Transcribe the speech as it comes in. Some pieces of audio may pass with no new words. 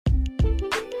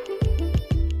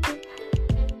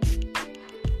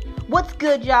What's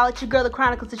good, y'all? It's your girl, the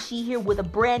Chronicles of She, here with a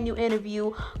brand new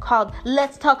interview called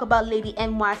Let's Talk About Laydee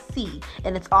N.Y.C.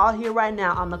 And it's all here right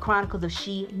now on the Chronicles of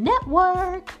She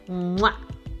Network. Mwah.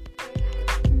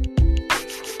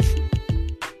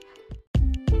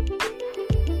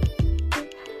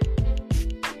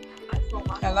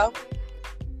 Hello?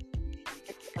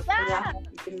 Yeah.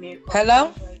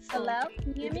 Hello? Hello?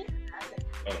 Can you hear me?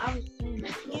 Can you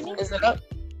hear me? Is it up?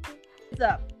 It's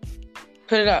up.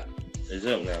 Put it up. It's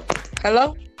up now.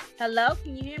 Hello? Hello?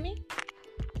 Can you hear me?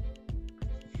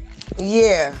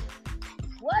 Yeah.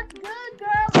 What's good,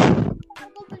 girl?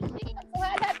 Chronicles of She. I'm so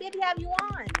happy to have you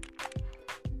on.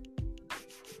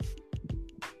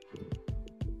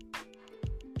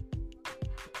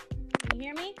 Can you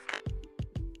hear me?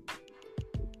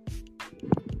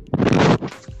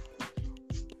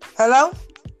 Hello?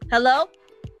 Hello?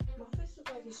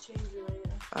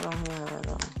 I don't hear her at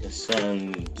all. The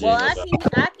sun. Well, I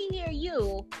can hear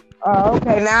you. Oh,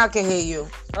 okay. Now I can hear you.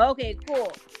 Okay,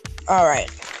 cool. All right.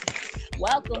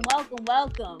 Welcome.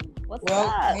 What's Well,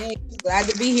 up? hey, glad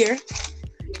to be here.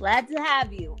 Glad to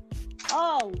have you.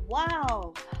 Oh,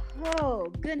 wow. Oh,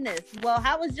 goodness. Well,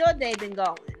 how was your day been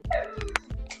going?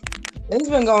 It's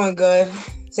been going good.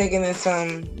 Taking in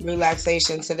some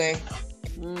relaxation today.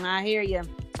 I hear you.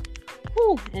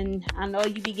 Whew, and I know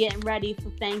you be getting ready for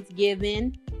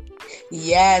Thanksgiving.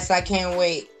 Yes, I can't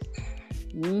wait.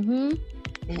 And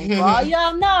for all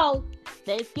y'all know,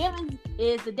 Thanksgiving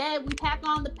is the day we pack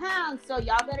on the pounds, so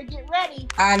y'all better get ready.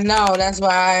 I know. That's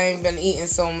why I ain't been eating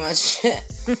so much.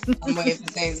 I'm waiting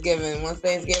for Thanksgiving. Once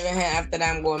Thanksgiving hit, after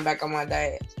that, I'm going back on my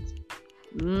diet.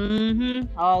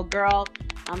 Oh, girl,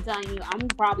 I'm telling you, I'm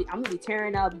gonna be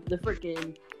tearing up the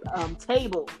freaking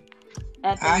table.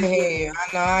 I hear you. I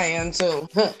know I am too.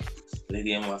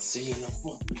 Laydee N.Y.C.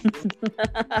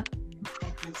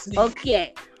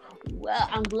 Okay. Well,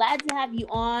 I'm glad to have you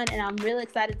on, and I'm really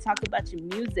excited to talk about your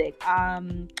music.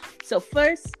 So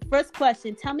first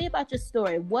question, tell me about your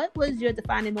story. What was your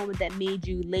defining moment that made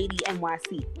you Laydee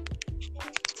N.Y.C?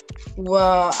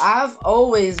 Well, I've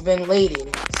always been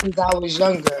Laydee since I was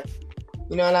younger.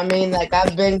 You know what I mean? Like,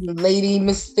 I've been Laydee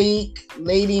Mystique,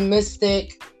 Laydee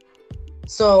Mystic.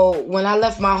 So when I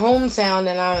left my hometown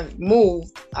and I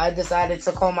moved, I decided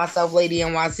to call myself Laydee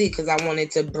N.Y.C because I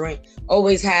wanted to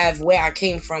always have where I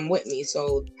came from with me.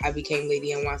 So I became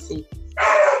Laydee N.Y.C.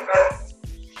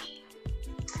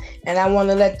 And I want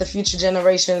to let the future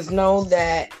generations know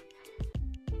that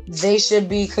they should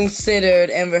be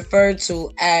considered and referred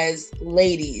to as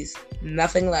ladies,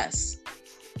 nothing less.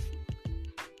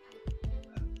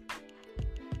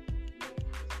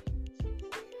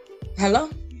 Hello?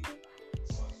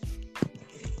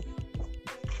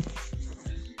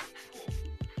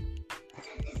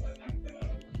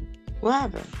 What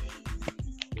happened?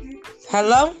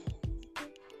 Hello?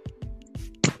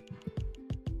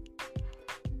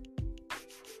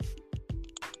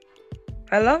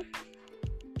 Hello?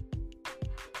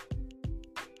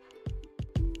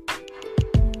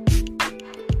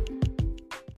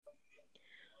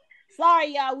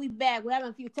 Sorry, y'all, we back. We're having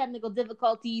a few technical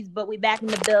difficulties, but we back in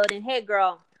the building. Hey,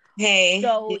 girl. Hey.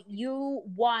 So you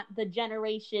want the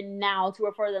generation now to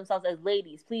refer themselves as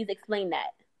ladies. Please explain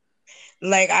that.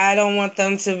 Like, I don't want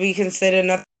them to be considered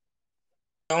nothing.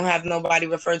 Don't have nobody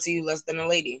refer to you less than a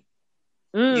lady.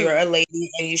 You're a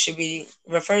lady and you should be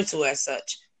referred to as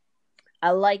such. I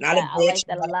like not that. A bitch, I like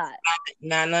that a lot.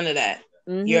 Not none of that.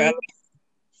 You're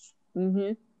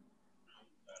a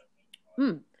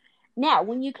Now,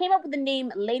 when you came up with the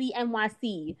name Laydee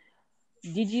N.Y.C,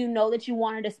 did you know that you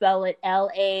wanted to spell it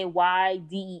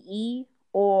Laydee?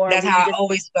 Or that's how I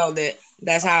always spelled it.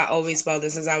 That's how I always spelled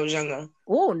it since I was younger.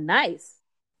 Oh, nice.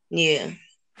 Yeah.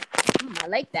 I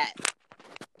like that.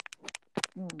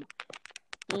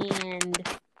 And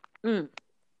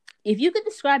if you could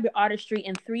describe your artistry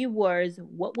in 3 words,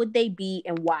 what would they be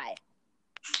and why?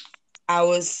 I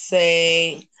would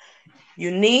say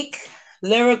unique,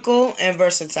 lyrical, and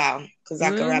versatile because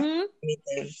I can rap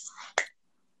anything.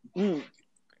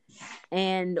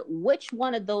 And which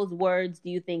one of those words do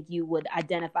you think you would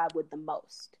identify with the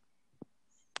most?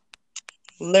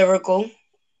 Lyrical.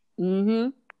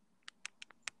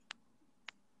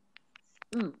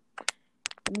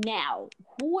 Now,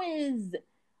 who is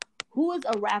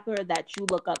a rapper that you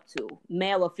look up to,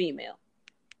 male or female?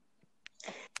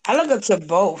 I look up to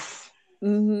both.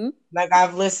 Like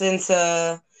I've listened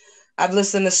to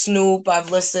Snoop, I've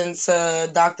listened to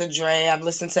Dr. Dre, I've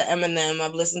listened to Eminem,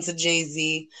 I've listened to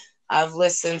Jay-Z, I've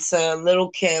listened to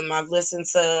Lil' Kim, I've listened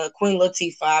to Queen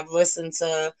Latifah, I've listened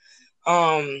to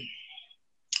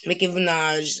Nicki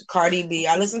Minaj, Cardi B.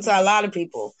 I listen to a lot of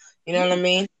people. You know what I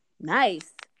mean?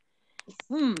 Nice.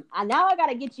 Now I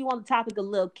gotta get you on the topic of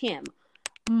Lil Kim.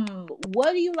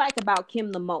 What do you like about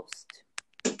Kim the most?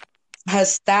 Her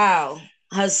style.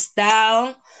 Her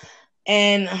style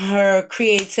and her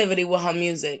creativity with her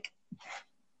music.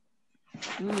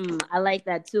 I like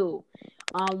that too.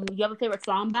 You have a favorite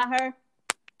song by her?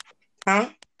 Huh?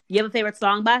 You have a favorite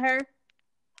song by her?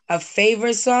 A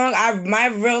favorite song? My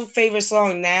real favorite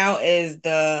song now is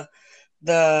the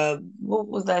what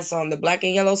was that song? The Black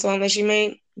and Yellow song that she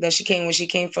made? That she came when she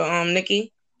came for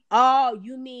Nicki? Oh,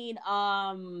 you mean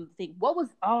what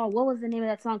was the name of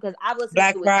that song? Because I listened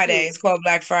Black to it Friday. too. It's called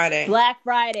Black Friday. Black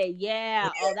Friday, yeah.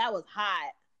 Oh, that was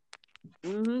hot.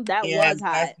 That was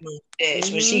hot.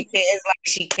 That's my shit. When it's like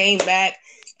she came back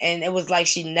and it was like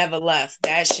she never left.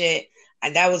 That shit,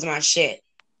 that was my shit.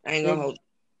 I ain't gonna hold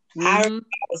you. I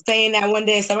was saying that one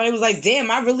day and somebody was like,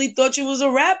 damn, I really thought you was a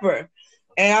rapper.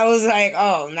 And I was like,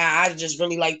 oh, nah, I just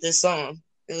really like this song.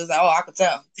 It was like, oh, I could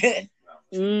tell.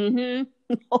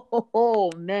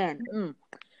 Oh, man.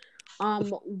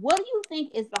 What do you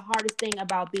think is the hardest thing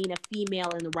about being a female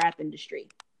in the rap industry?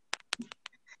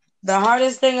 The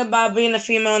hardest thing about being a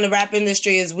female in the rap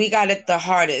industry is we got it the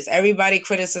hardest. Everybody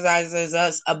criticizes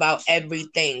us about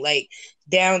everything, like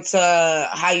down to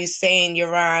how you saying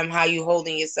your rhyme, how you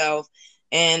holding yourself,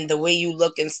 and the way you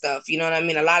look and stuff. You know what I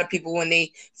mean? A lot of people, when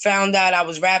they found out I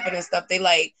was rapping and stuff, they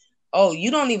like, oh,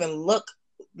 you don't even look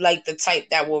like the type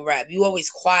that will rap. You always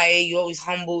quiet, you always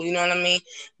humble, you know what I mean?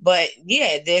 But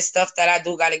yeah, there's stuff that I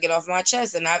do got to get off my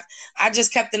chest, and I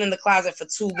just kept it in the closet for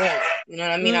too long. You know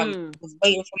what I mean? I was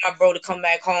waiting for my bro to come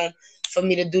back home for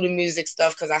me to do the music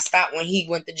stuff because I stopped when he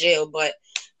went to jail. But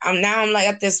I'm like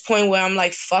at this point where I'm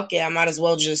like, fuck it, I might as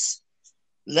well just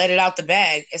let it out the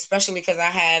bag, especially because I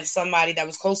have somebody that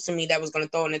was close to me that was gonna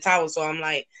throw in the towel. So I'm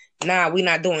like, nah, we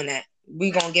not doing that.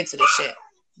 We gonna get to this shit.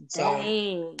 So.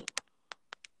 Dang.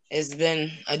 It's been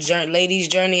a lady's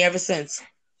journey ever since.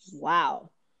 Wow.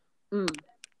 Whew.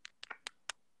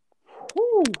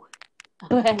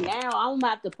 Now I'm gonna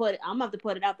have to put it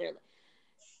out there.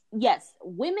 Yes,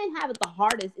 women have it the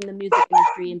hardest in the music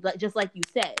industry, and just like you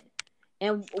said,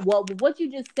 and what you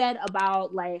just said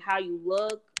about like how you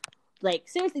look, like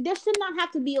seriously, there should not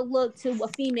have to be a look to a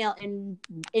female in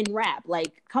rap.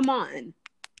 Like, come on.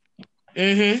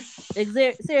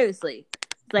 Seriously.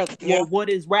 It's like, well, what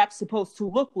is rap supposed to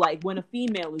look like when a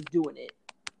female is doing it?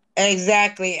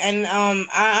 Exactly. And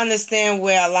I understand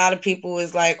where a lot of people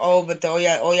is like, oh, but all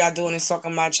y'all doing is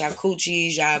talking about y'all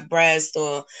coochies, y'all breast,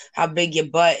 or how big your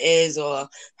butt is, or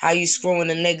how you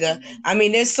screwing a nigga. I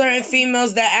mean, there's certain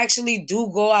females that actually do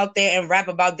go out there and rap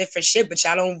about different shit, but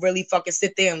y'all don't really fucking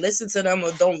sit there and listen to them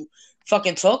or don't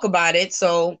fucking talk about it.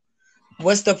 So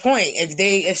what's the point?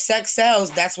 If sex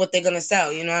sells, that's what they're gonna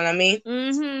sell. You know what I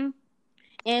mean?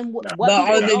 And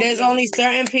there's only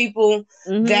certain people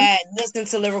that listen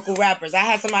to lyrical rappers. I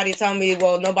had somebody tell me,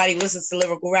 well, nobody listens to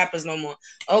lyrical rappers no more.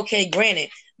 Okay, granted.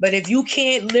 But if you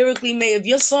can't lyrically if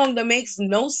your song that makes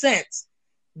no sense,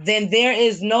 then there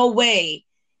is no way,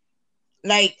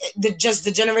 like,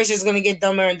 the generation is going to get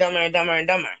dumber and dumber and dumber and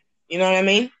dumber. You know what I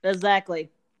mean? Exactly.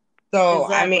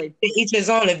 So, I mean, each his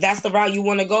own. If that's the route you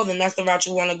want to go, then that's the route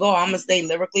you want to go. I'm going to stay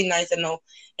lyrically nice and know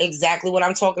exactly what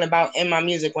I'm talking about in my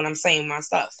music when I'm saying my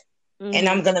stuff. And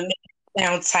I'm going to make it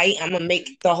sound tight. I'm going to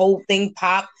make the whole thing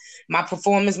pop. My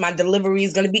performance, my delivery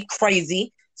is going to be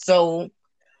crazy. So,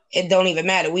 it don't even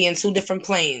matter. We in two different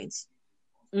planes.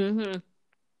 And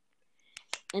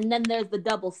then there's the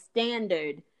double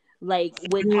standard. Like,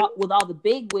 with all the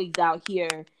big wigs out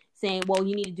here saying, well,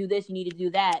 you need to do this, you need to do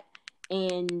that.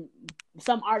 And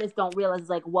some artists don't realize,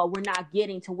 like, well, we're not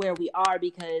getting to where we are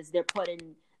because they're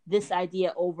putting this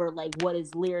idea over, like, what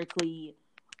makes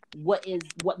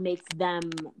them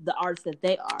the artists that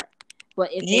they are.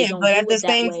 But if they don't do it that way,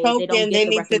 they don't get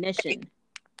the recognition.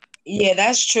 Yeah,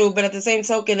 that's true. But at the same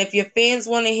token, if your fans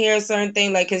want to hear a certain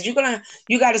thing, like, because you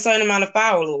got a certain amount of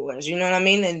followers, you know what I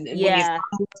mean? And when you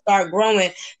start growing,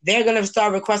 they're going to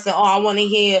start requesting, oh, I want to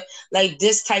hear, like,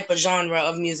 this type of genre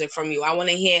of music from you. I want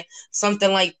to hear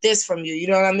something like this from you. You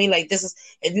know what I mean? Like, this is,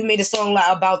 if you made a song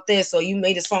about this or you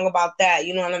made a song about that,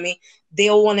 you know what I mean?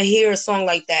 They'll want to hear a song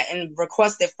like that and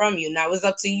request it from you. Now, it's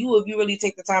up to you if you really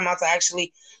take the time out to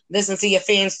actually listen to your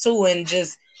fans, too, and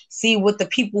just see what the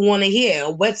people want to hear,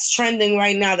 what's trending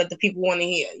right now that the people want to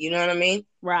hear. You know what I mean?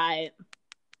 Right.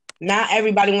 Not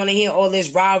everybody want to hear all this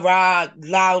rah,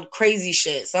 loud, crazy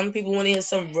shit. Some people want to hear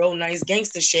some real nice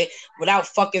gangster shit without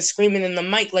fucking screaming in the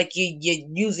mic like you're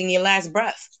using your last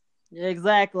breath.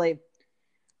 Exactly.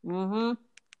 Okay,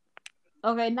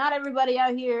 not everybody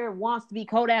out here wants to be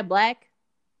Kodak Black.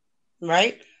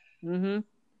 Right?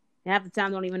 Half the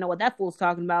time don't even know what that fool's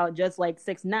talking about, just like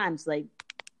 6ix9ine. It's like,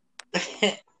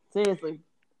 Seriously,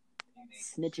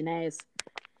 snitching ass.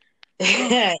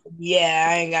 Yeah,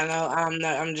 I ain't got no. I'm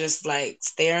not. I'm just like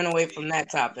staring away from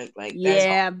that topic. Like that's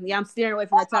Yeah, I'm steering away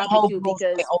from that my topic whole too goal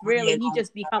because over really here. he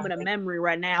just becoming a memory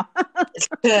right now.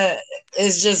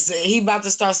 It's just he about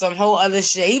to start some whole other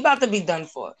shit. He about to be done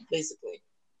for, basically.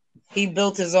 He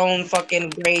built his own fucking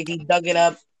grave. He dug it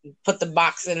up, put the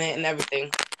box in it, and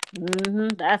everything.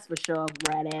 That's for sure,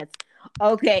 rat ass.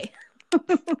 Okay.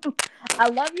 I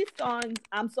love your songs.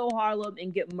 I'm so Harlem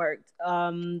and Get Murked.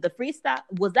 The freestyle,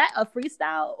 was that a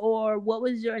freestyle or what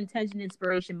was your intention,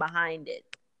 inspiration behind it?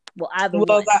 Well, either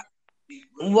Well,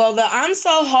 one. the I'm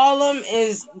So Harlem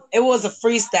it was a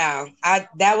freestyle.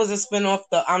 That was a spinoff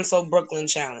the I'm So Brooklyn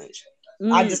challenge.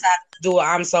 I decided to do it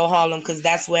I'm So Harlem because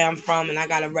that's where I'm from and I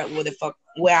gotta rep with it for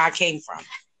where I came from.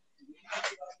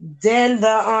 Then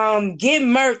the Get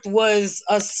Murked was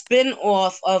a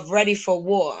spin-off of Ready for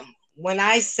War. When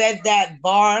I said that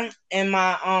bar in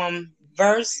my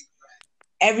verse,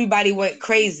 everybody went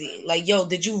crazy. Like, yo,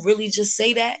 did you really just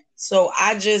say that? So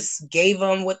I just gave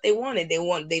them what they wanted. They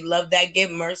loved that Get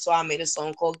Murked, so I made a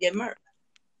song called Get Murked.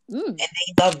 And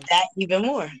they loved that even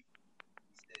more.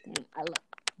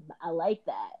 I like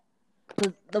that.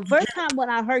 Because the first time when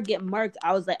I heard Get Murked,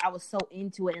 I was so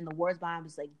into it, and the words behind it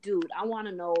was like, dude, I want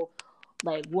to know,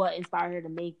 like, what inspired her to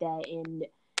make that. And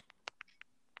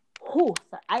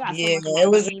I got so much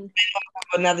on my brain.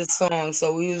 Another song,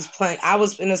 so we was playing. I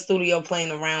was in the studio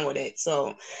playing around with it.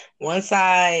 So once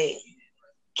I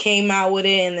came out with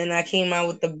it, and then I came out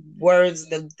with the words,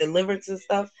 the lyrics and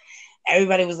stuff,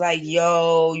 everybody was like,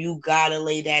 yo, you gotta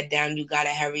lay that down. You gotta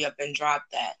hurry up and drop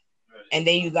that. And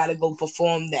then you gotta go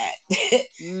perform that.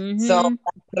 So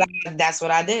that's what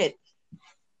I did.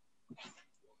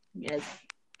 Yes,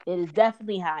 it is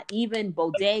definitely hot. Even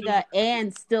Bodega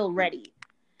and Still Ready.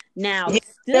 Now,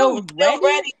 Still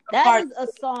Ready, that is a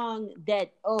song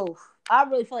that, I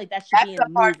really feel like that should be in a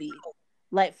movie.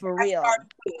 Like, for real.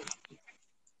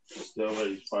 Still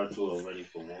Ready Part 2 or Ready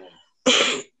for War?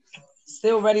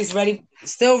 Still Ready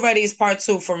is part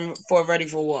 2 for Ready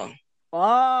for War.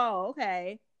 Oh,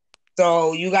 okay.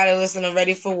 So you gotta listen to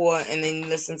Ready for War and then you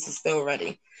listen to Still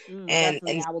Ready. And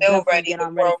I will Still definitely Ready, get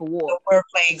on Ready for War. The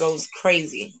wordplay goes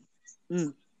crazy.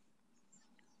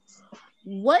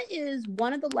 What is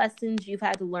one of the lessons you've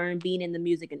had to learn being in the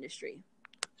music industry?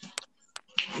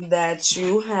 That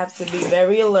you have to be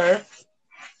very alert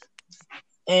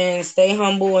and stay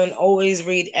humble and always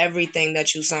read everything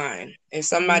that you sign. If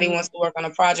somebody wants to work on a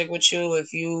project with you,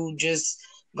 if you just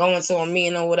go into a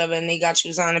meeting or whatever and they got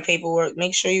you signing paperwork,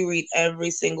 make sure you read every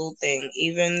single thing,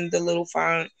 even the little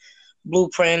fine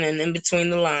blueprint and in between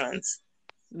the lines.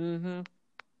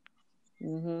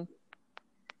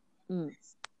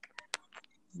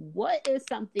 What is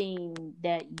something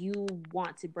that you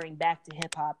want to bring back to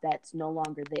hip hop that's no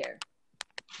longer there?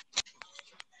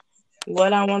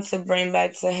 What I want to bring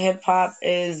back to hip hop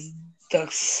is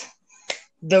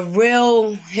the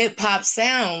real hip hop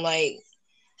sound. Like,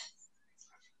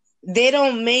 they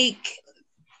don't make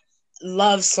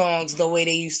love songs the way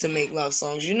they used to make love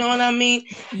songs. You know what I mean?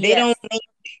 Yes. They don't make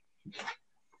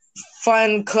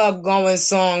fun club going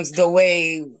songs the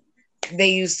way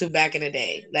they used to back in the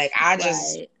day. Like, I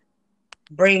just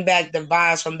bring back the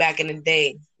vibes from back in the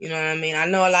day. You know what I mean? I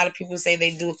know a lot of people say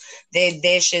they do their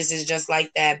shits is just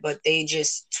like that, but they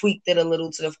just tweaked it a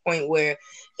little to the point where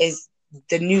it's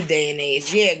the new day and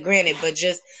age. Yeah, granted, but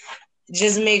just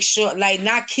make sure, like,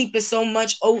 not keep it so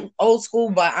much old school,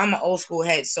 but I'm an old school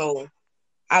head, so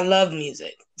I love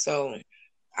music. So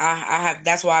I have,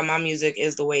 that's why my music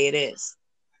is the way it is.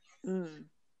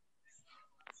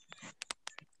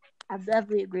 I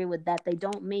definitely agree with that. They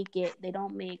don't make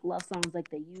love songs like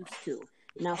they used to.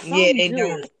 Now some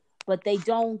do, but they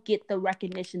don't get the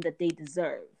recognition that they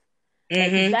deserve.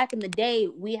 Like, back in the day,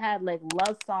 we had like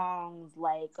love songs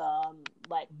like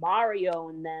Mario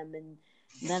and them, and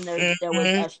then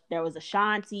there was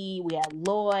Ashanti. We had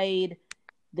Lloyd.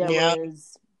 There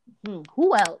was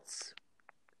who else?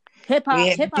 Hip hop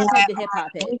head to hip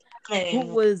hop head. Who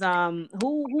was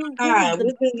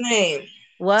what's his name?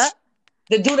 What?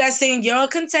 The dude that sing "You're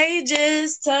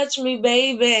Contagious, Touch Me,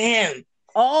 Baby," him.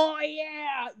 Oh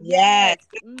yeah, yes.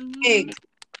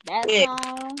 That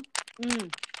song.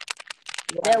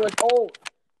 There was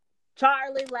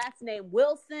Charlie, last name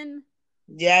Wilson.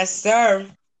 Yes, sir.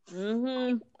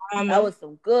 That was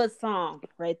some good song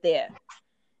right there.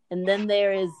 And then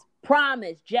there is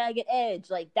Promise, Jagged Edge.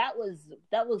 Like, that was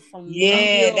some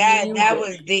that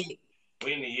was deep.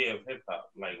 We in the year of hip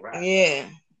hop, like rap. Yeah.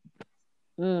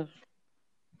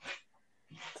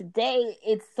 today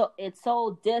it's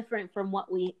so different from what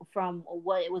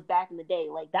it was back in the day.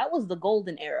 Like that was the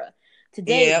golden era.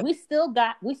 Today Yeah. we still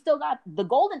got the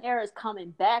golden era is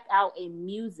coming back out in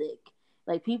music.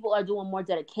 Like people are doing more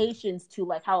dedications to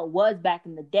like how it was back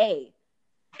in the day.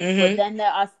 But then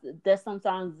there's some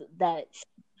songs that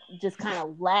just kind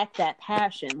of lack that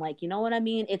passion. Like, you know what I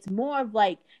mean? It's more of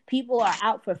like people are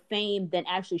out for fame than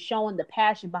actually showing the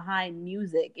passion behind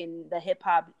music in the hip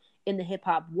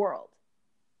hop world.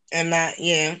 And that,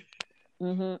 yeah.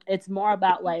 It's more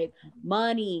about like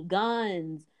money,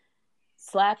 guns,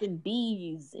 slapping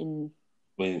bees, and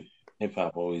But hip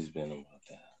hop always been about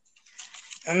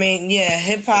that. I mean, yeah,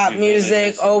 hip hop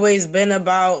music always been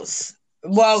about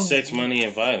sex, money,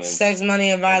 and violence. Sex,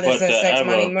 money, and violence, but and sex,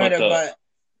 money, murder.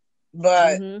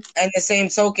 But and the same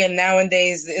token,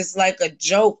 nowadays it's like a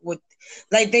joke with,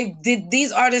 like they did.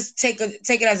 These artists take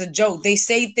it as a joke. They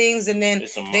say things and then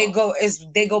they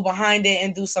go behind it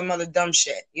and do some other dumb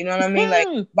shit. You know what I mean? Like,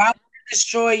 why would you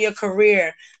destroy your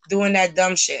career doing that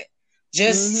dumb shit?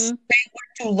 Just take what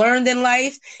you learned in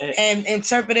life and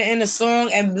interpret it in a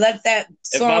song and let that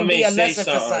song be a lesson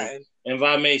for something. If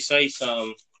I may say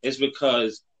something, it's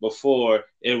because before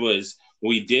it was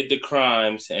we did the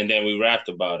crimes and then we rapped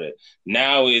about it.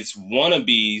 Now it's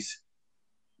wannabes,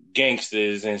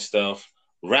 gangsters and stuff,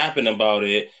 rapping about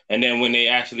it, and then when they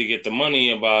actually get the money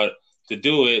to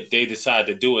do it, they decide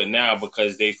to do it now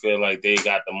because they feel like they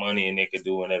got the money and they can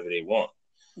do whatever they want.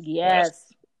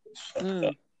 Yes.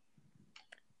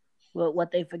 Well,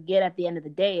 what they forget at the end of the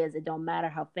day is it don't matter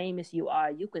how famous you are,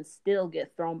 you can still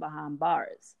get thrown behind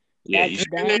bars. Yeah,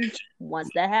 once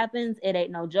that happens, it ain't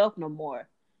no joke no more.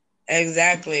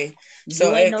 Exactly.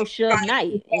 So ain't no Suge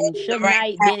Knight, and Suge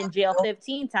Knight been in jail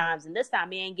 15 times, and this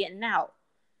time he ain't getting out.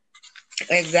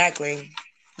 Exactly.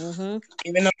 Even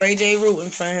though Ray J rooting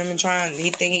for him and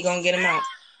he think he gonna get him out.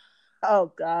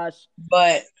 Oh gosh.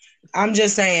 But I'm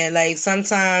just saying, like,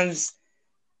 sometimes,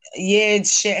 yeah,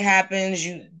 shit happens.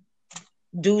 You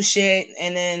do shit,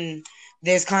 and then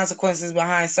there's consequences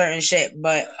behind certain shit.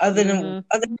 But other than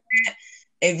that,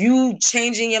 if you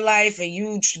changing your life and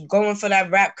you going for that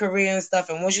rap career and stuff,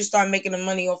 and once you start making the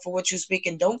money off of what you're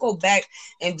speaking, don't go back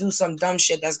and do some dumb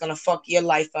shit that's gonna fuck your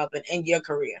life up and end your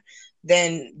career.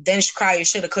 Then cry your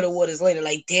shoulda, coulda, wouldas later.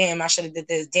 Like, damn, I should have did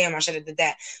this. Damn, I should have did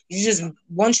that. You just,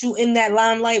 once you in that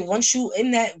limelight, once you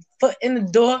in that foot in the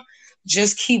door,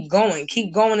 just keep going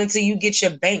until you get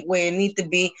your bank where it need to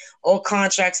be. All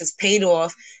contracts is paid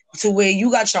off to where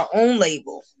you got your own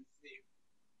label.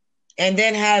 And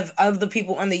then have other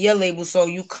people under your label, so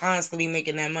you constantly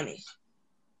making that money.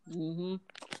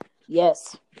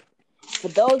 Yes. For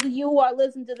those of you who are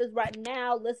listening to this right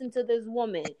now, listen to this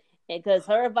woman, because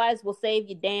her advice will save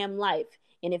your damn life.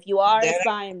 And if you are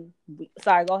aspiring,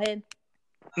 sorry, go ahead.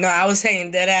 No, I was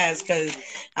saying dead ass, because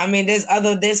I mean, there's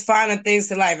finer things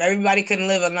to life. Everybody can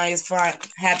live a nice, fine,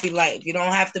 happy life. You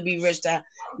don't have to be rich to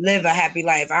live a happy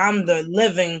life. I'm the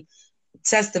living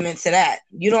testament to that.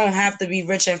 You don't have to be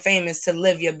rich and famous to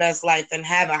live your best life and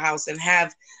have a house and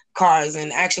have cars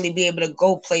and actually be able to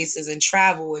go places and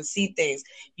travel and see things.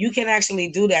 You can actually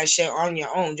do that shit on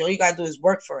your own. All you gotta do is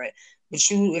work for it. But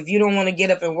if you don't want to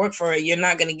get up and work for it, you're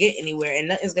not gonna get anywhere, and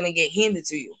nothing's gonna get handed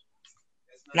to you.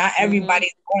 Not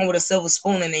everybody's born with a silver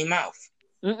spoon in their mouth.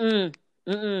 And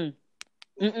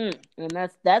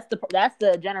that's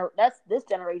this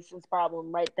generation's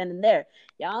problem right then and there.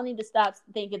 Y'all need to stop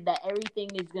thinking that everything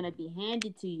is gonna be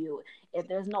handed to you. If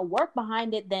there's no work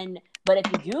behind it, then but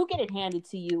if you do get it handed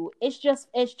to you, it's just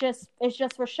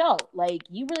for show. Like,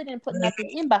 you really didn't put nothing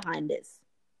in behind this.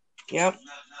 Yep.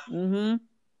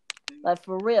 Like,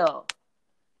 for real.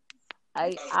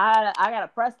 I gotta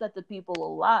press that to people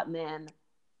a lot, man,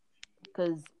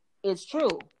 because it's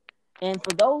true. And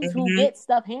for those who get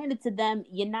stuff handed to them,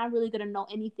 you're not really going to know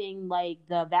anything like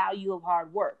the value of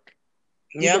hard work.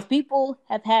 Because people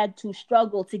have had to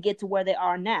struggle to get to where they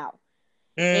are now.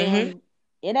 And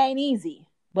it ain't easy,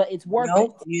 but it's worth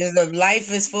it. Yeah,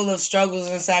 life is full of struggles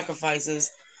and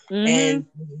sacrifices. And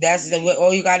that's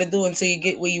all you got to do until you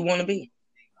get where you want to be.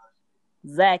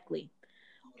 Exactly.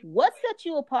 What sets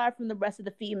you apart from the rest of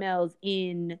the females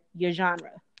in your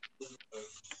genre?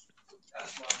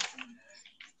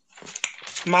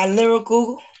 My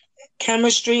lyrical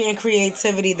chemistry and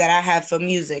creativity that I have for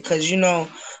music, because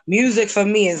music for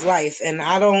me is life, and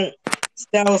I don't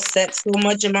sell sets so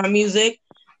much in my music.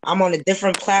 I'm on a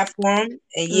different platform,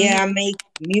 and I make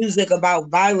music about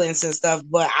violence and stuff,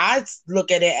 but I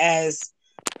look at it as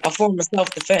a form of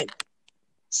self-defense.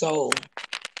 So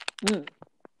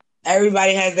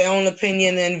everybody has their own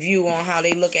opinion and view on how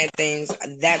they look at things.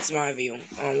 That's my view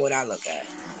on what I look at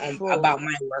about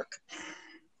my work.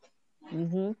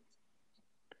 Mm-hmm.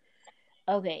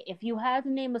 Okay, if you had to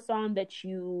name a song that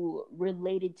you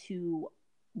related to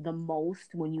the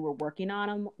most when you were working on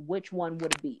them, which one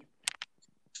would it be?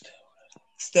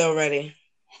 Still ready.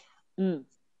 Mm.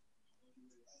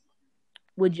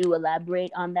 Would you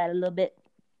elaborate on that a little bit?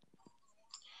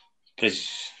 Cause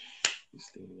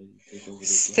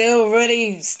Still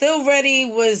ready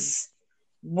was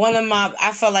one of my.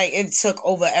 I felt like it took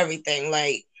over everything.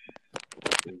 Like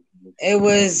it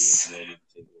was.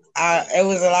 It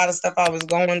was a lot of stuff I was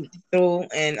going through,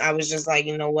 and I was just like,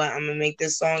 you know what, I'm gonna make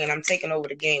this song, and I'm taking over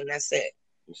the game. That's it.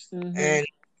 Mm-hmm. And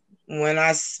when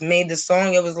I made the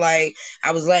song, it was like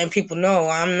I was letting people know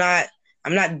I'm not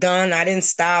done. I didn't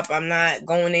stop. I'm not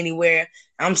going anywhere.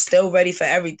 I'm still ready for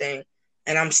everything,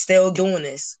 and I'm still doing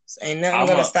this. Ain't nothing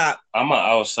gonna stop. I'm an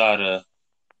outsider.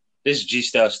 This G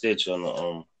Style Stitch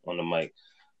on the mic.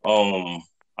 I'm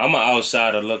an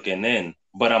outsider looking in,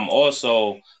 but I'm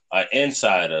also an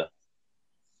insider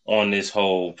on this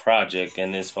whole project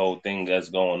and this whole thing that's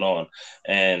going on.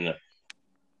 And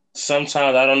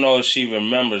sometimes I don't know if she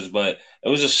remembers, but it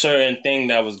was a certain thing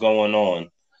that was going on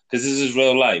because this is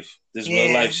real life. This is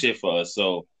real life shit for us.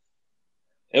 So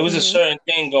it was a certain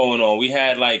thing going on. We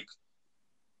had like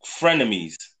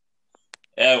frenemies.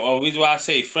 The reason why I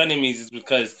say frenemies is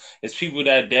because it's people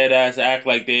that dead ass act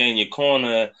like they're in your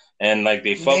corner and like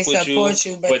they fuck with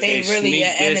you, but they really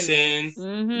sneak this in.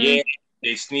 Mm-hmm. Yeah,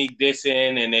 they sneak this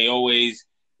in, and they always,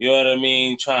 you know what I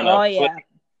mean, trying to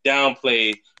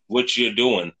downplay what you're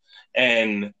doing.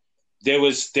 And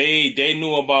they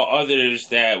knew about others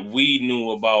that we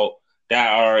knew about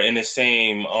that are in the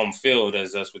same field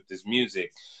as us with this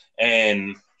music,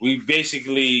 and we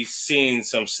basically seen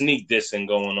some sneak dissing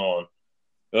going on.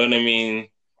 You know what I mean?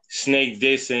 Sneak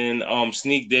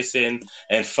dissing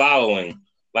and following.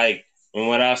 Like, and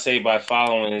what I say by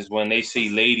following is when they see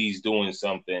ladies doing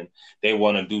something, they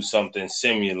want to do something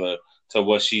similar to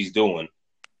what she's doing.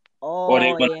 Or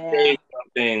they want to say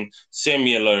something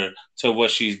similar to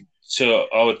what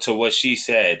to what she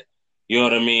said. You know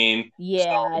what I mean? Yeah,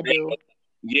 so I do.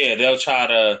 Yeah, they'll try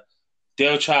to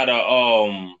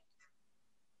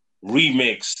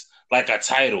remix like a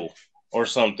title or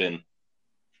something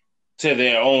to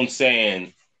their own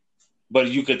saying, but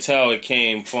you could tell it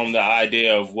came from the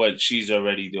idea of what she's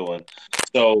already doing.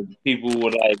 So people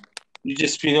would like,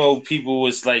 people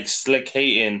was like slick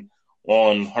hating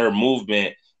on her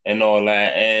movement and all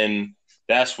that, and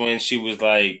that's when she was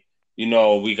like,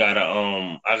 we gotta,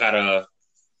 I gotta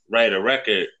write a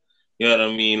record. You know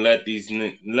what I mean? Let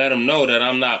them know that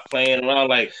I'm not playing around.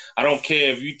 Like, I don't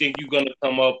care if you think you're gonna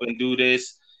come up and do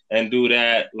this and do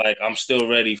that. Like, I'm still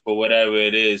ready for whatever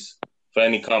it is for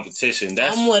any competition.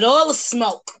 I'm with all the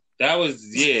smoke. That was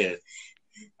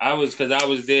I was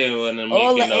there when the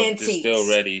making of the Still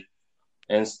Ready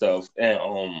and stuff,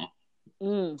 and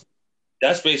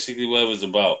that's basically what it was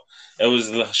about. It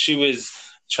was she was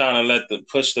trying to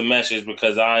push the message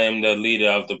because I am the leader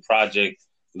of the project,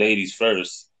 Ladies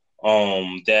First.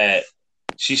 That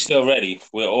she's still ready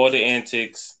with all the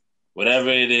antics, whatever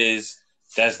it is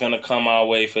that's gonna come our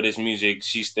way for this music.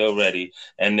 She's still ready,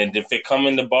 and then if it come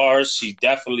in the bars, she's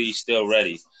definitely still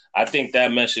ready. I think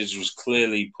that message was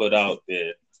clearly put out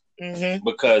there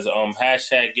because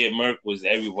hashtag Get Merc was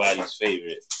everybody's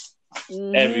favorite.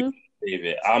 Everybody's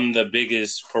favorite. I'm the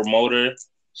biggest promoter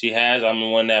she has. I'm the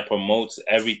one that promotes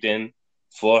everything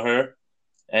for her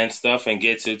and stuff and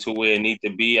gets it to where it needs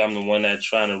to be. I'm the one that's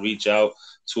trying to reach out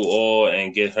to all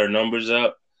and get her numbers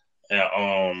up.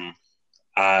 And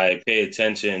I pay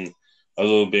attention a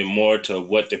little bit more to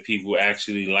what the people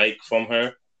actually like from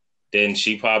her than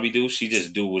she probably do. She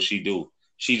just do what she do.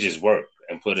 She just work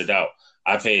and put it out.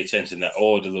 I pay attention to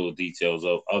all the little details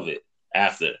of it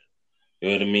after. You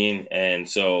know what I mean? And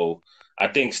so I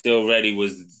think Still Ready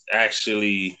was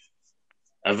actually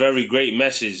a very great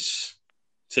message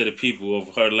to the people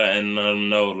of her letting them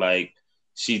know, like,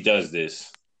 she does this.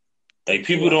 Like,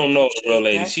 people don't know the real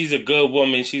lady. She's a good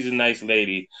woman. She's a nice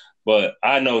lady. But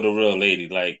I know the real lady.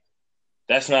 Like,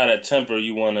 that's not a temper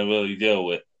you want to really deal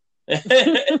with. That's not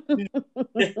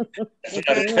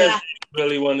a temper you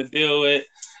really want to deal with.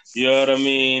 You know what I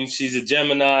mean? She's a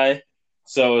Gemini.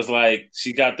 So it's like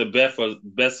she got the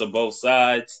best of both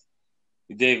sides.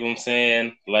 You dig what I'm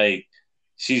saying? Like,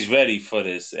 she's ready for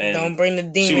this. And don't bring the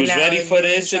demon. She was ready for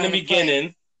this in the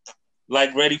beginning,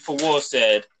 like Ready for War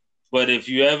said. But if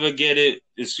you ever get it,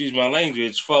 excuse my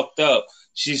language, fucked up,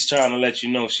 she's trying to let you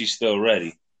know she's still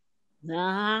ready.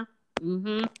 Oh,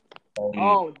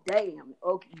 damn.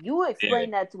 Okay, you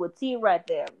explained that to a T right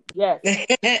there. Yes.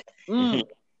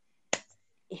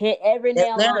 Hit every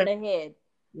nail on the head.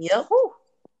 Yep.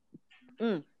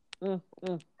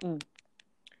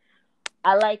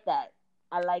 I like that.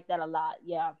 I like that a lot.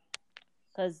 Yeah.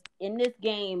 Because in this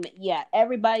game, yeah,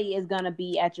 everybody is going to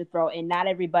be at your throat, and not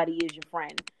everybody is your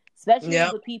friend. Especially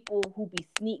Yep. with people who be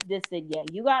sneak dissing. Yeah,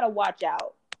 you got to watch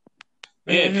out.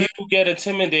 Yeah, Mm-hmm. people get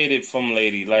intimidated from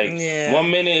Laydee. Like Yeah. 1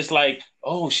 minute it's like,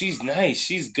 oh, she's nice,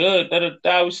 she's good, da da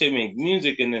da. We should make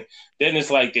music, and then it's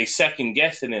like they second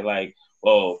guessing it. Like,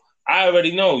 well, I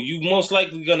already know you most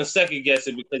likely gonna second guess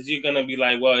it because you're gonna be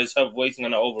like, well, is her voice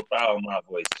gonna overpower my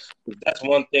voice? That's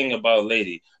one thing about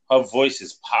Laydee. Her voice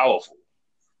is powerful.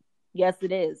 Yes,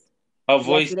 it is. Her Yes,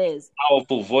 voice, it is.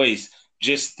 powerful voice.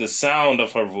 Just the sound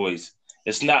of her voice.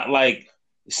 It's not like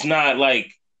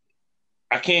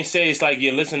I can't say it's like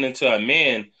you're listening to a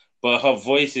man, but her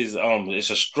voice is it's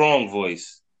a strong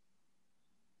voice.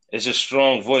 It's a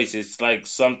strong voice. It's like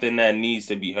something that needs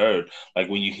to be heard. Like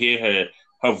when you hear her,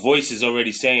 her voice is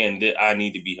already saying that I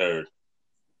need to be heard.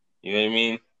 You know what I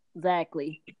mean?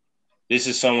 Exactly. This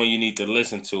is someone you need to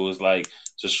listen to. It's like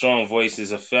it's a strong voice.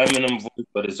 It's a feminine voice,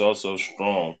 but it's also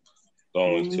strong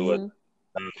going to it.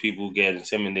 Mm-hmm. People get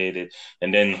intimidated,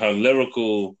 and then her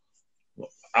lyrical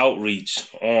outreach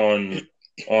on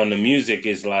the music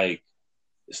is like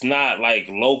it's not like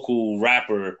local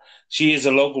rapper. She is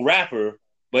a local rapper,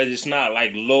 but it's not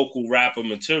like local rapper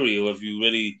material. If you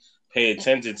really pay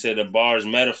attention to the bars,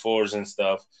 metaphors, and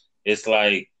stuff, it's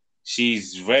like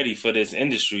she's ready for this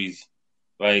industry.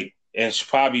 Like, and she's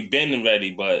probably been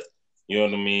ready, but you know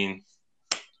what I mean.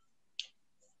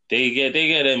 They get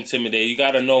intimidated. You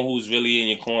got to know who's really in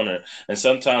your corner, and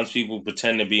sometimes people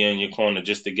pretend to be in your corner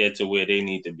just to get to where they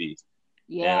need to be.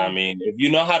 And I Yeah. mean, if you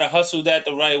know how to hustle that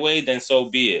the right way, then so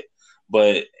be it.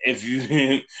 But if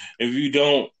you if you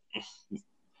don't,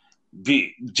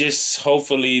 be just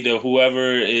hopefully the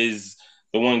whoever is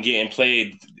the one getting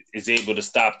played is able to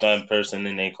stop that person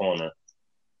in their corner.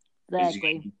 Because you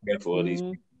Exactly. gotta be careful of these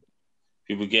Mm-hmm.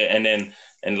 people get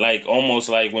and like almost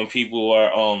like when people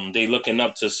are they looking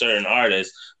up to certain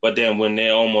artists, but then when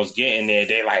they're almost getting there,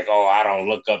 they're like, oh, I don't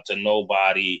look up to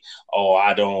nobody. Oh,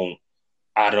 I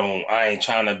ain't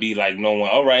trying to be like no one.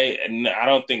 All right. And I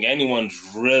don't think anyone's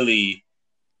really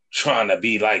trying to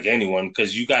be like anyone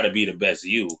because you got to be the best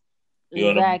you. You know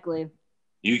what I mean? Exactly.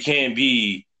 You can't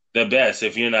be the best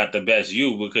if you're not the best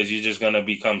you because you're just going to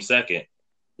become second.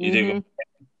 Mm-hmm.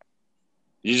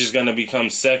 You're just going to become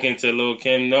second to Lil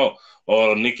Kim? No.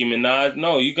 Or Nicki Minaj?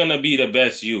 No, you're going to be the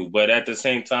best you. But at the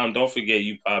same time, don't forget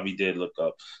you probably did look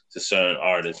up to certain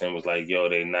artists and was like, yo,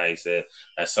 they nice.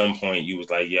 At some point, you was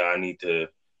like, yeah, I need to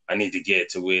get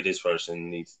to where this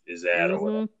person is at or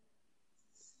whatever.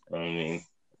 Mm-hmm. I mean,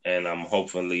 and I'm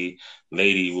hopefully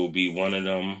Laydee will be one of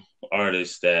them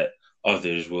artists that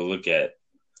others will look at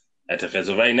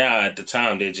because right now at the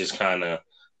time they just kind of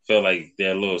feel like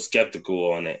they're a little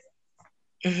skeptical on it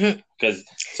because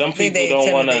some people they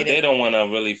don't want to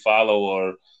really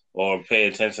follow or pay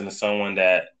attention to someone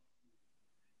that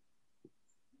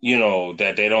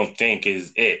that they don't think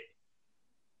is it.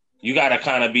 You got to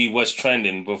kind of be what's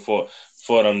trending before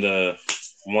for them to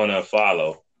want to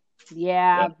follow.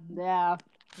 Yeah. Yeah.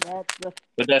 That's the.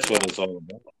 But that's Yeah. what it's all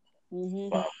about. Mm-hmm.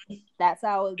 Wow. That's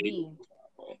how it be.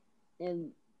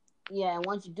 And yeah, and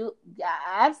once you do,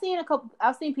 I've seen a couple.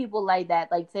 I've seen people like that,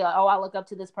 like say, "Oh, I look up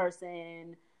to this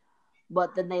person,"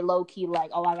 but then they low key like,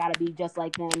 "Oh, I gotta be just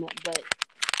like them." But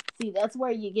see, that's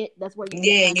where you get. That's where you get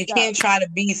Yeah, you messed up. can't try to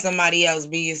be somebody else.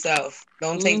 Be yourself.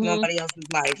 Don't take Mm-hmm. nobody else's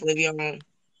life. Live your own.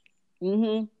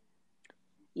 Mm-hmm.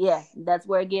 Yeah, that's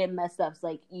where it get messed up. It's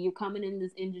like you're coming in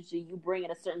this industry, you bring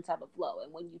in a certain type of flow,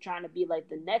 and when you're trying to be like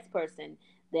the next person,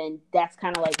 then that's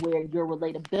kind of like where your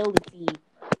relatability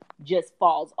just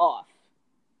falls off.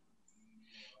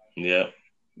 Yeah.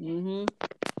 Mm-hmm.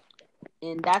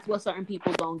 And that's what certain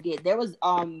people don't get. There was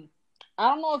I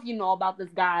don't know if you know about this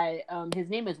guy. His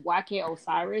name is YK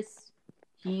Osiris.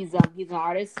 He's an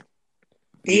artist.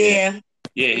 Yeah.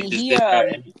 Yeah, And he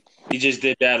he just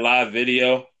did that live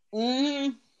video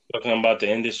mm-hmm. talking about the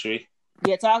industry.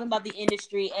 Yeah, talking about the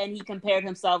industry, and he compared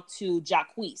himself to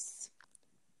Jacquees.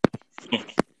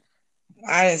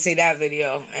 I didn't see that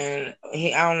video, and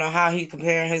I don't know how he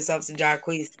comparing himself to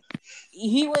Jacquees.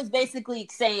 He was basically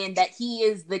saying that he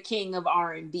is the king of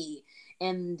R&B,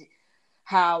 and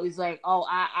how he's like, oh,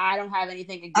 I don't have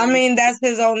anything against. I mean, that's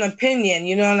his own opinion.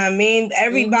 You know what I mean?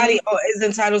 Everybody Mm-hmm. is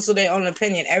entitled to their own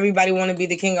opinion. Everybody want to be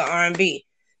the king of R&B.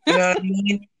 You know what I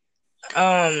mean?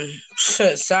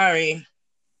 Sorry.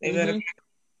 They better.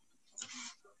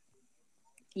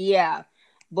 Yeah.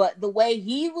 But the way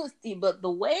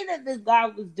that this guy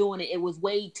was doing it, it was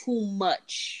way too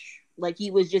much. Like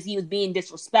he was being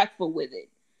disrespectful with it.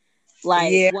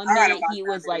 Like 1 minute he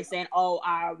was like saying, "Oh,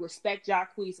 I respect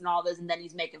Jacquees and all this," and then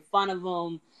he's making fun of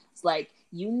him. else. Like,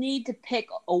 you need to pick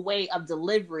a way of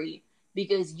delivery,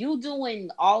 because you doing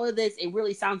all of this, it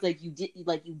really sounds like you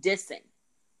dissing,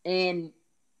 and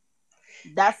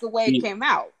that's the way it He, came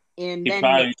out. And he then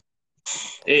probably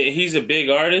he's a big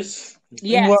artist.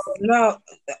 yes, Well, no,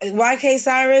 YK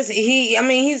Cyrus,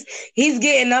 he's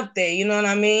getting up there. You know what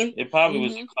I mean? It probably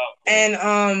was a clout thing.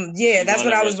 And yeah, He that's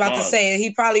what wanted I was about to response. say.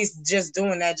 He probably just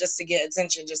doing that just to get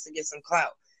attention, just to get some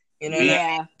clout. You know what I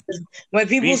yeah, mean? When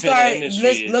people Beef in the start industry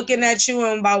is looking at you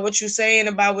and about what you're saying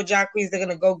about what Jacquees, they're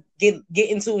gonna go get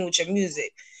into it with your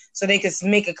music, so they can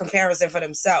make a comparison for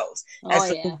themselves.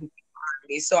 oh yeah.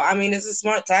 So I mean, it's a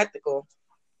smart tactical.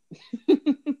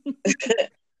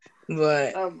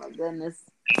 But Oh my goodness.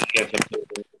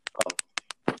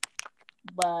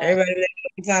 But everybody,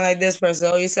 you sound like this person.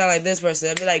 Oh, you sound like this person.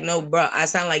 I'd be like, no, bro, I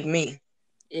sound like me.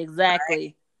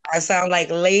 exactly. I sound like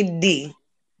Laydee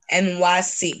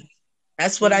N.Y.C.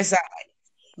 That's what I sound like.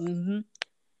 Mm-hmm.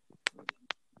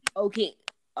 Okay.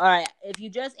 All right. If you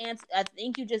just answer, I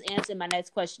think you just answered my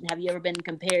next question. Have you ever been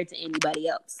compared to anybody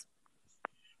else?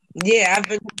 Yeah, I've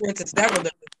been compared to several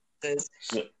different.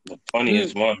 The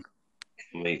funniest one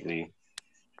lately.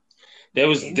 There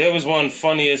was one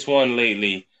funniest one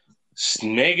lately.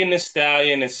 Megan Thee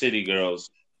Stallion and City Girls.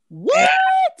 What?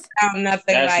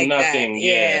 Nothing That's like nothing. that.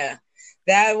 Yeah.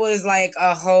 That was like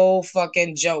a whole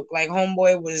fucking joke. Like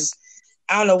homeboy was,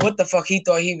 I don't know what the fuck he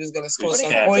thought he was gonna score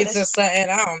some points or something.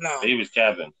 I don't know. He was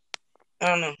capping. I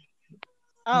don't know.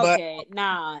 Okay, but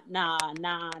nah.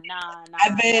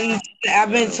 I've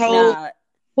been told. Nah.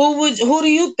 Who do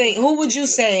you think? Who would you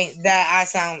say that I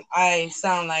sound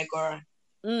like, or?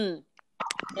 In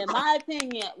my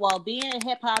opinion, well, being a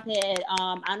hip hop head,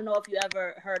 I don't know if you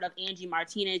ever heard of Angie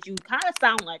Martinez. You kind of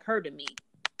sound like her to me.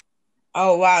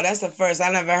 Oh wow, that's the first.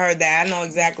 I never heard that. I know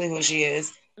exactly who she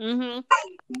is.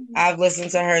 I've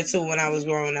listened to her too when I was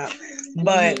growing up,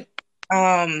 but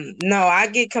no, I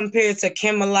get compared to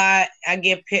Kim a lot. I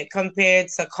get compared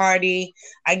to Cardi.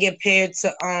 I get compared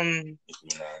to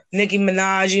Nicki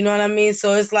Minaj. You know what I mean?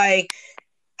 So it's like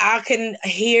I can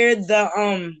hear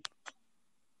the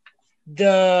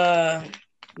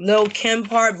Lil Kim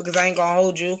part, because I ain't gonna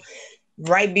hold you.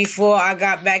 Right before I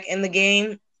got back in the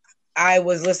game, I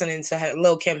was listening to her,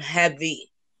 Lil Kim heavy,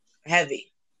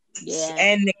 yeah,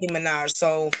 and Nicki Minaj.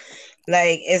 So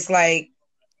like it's like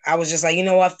I was just like, you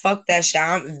know what, fuck that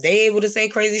shit. They able to say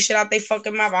crazy shit out they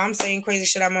fucking mouth. I'm saying crazy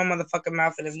shit out my motherfucking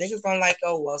mouth, and if niggas don't like,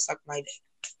 oh well, suck my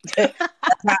dick. That's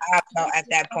how I felt at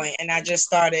that point, and I just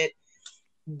started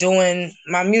doing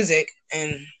my music,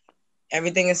 and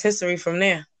everything is history from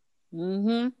there.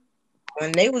 When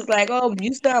they was like, "Oh,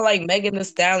 you sound like Megan Thee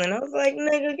Stallion," I was like,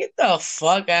 "Nigga, get the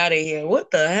fuck out of here!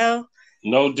 What the hell?"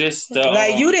 No diss.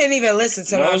 Like you didn't even listen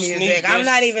to my music. I'm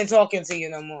not even talking to you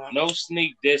no more. No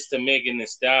sneak diss to Megan Thee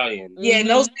Stallion. Yeah,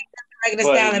 no sneak diss to Megan Thee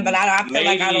Stallion, but I feel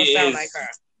like I don't sound like her.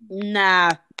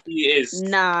 Nah, he is.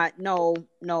 Nah, no.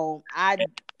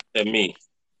 To me,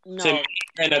 no. To me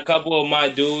and a couple of my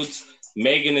dudes,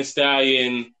 Megan Thee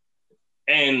Stallion,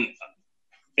 and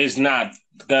is not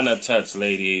gonna touch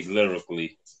Laydee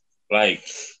lyrically. Like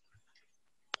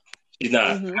she's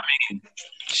not. I mean,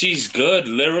 she's good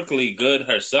lyrically, good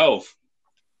herself,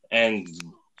 and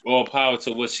all power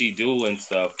to what she do and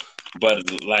stuff.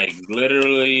 But like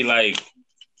literally, like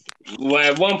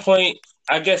at one point,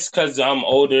 I guess because I'm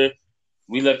older,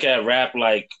 we look at rap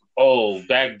like, oh,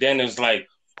 back then it was like,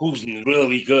 who's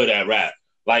really good at rap?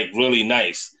 Like really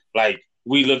nice. Like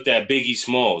we looked at Biggie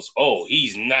Smalls. Oh,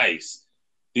 he's nice.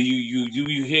 Do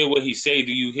you hear what he say?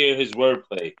 Do you hear his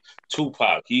wordplay?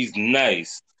 Tupac, he's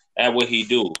nice at what he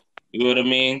do. You know what I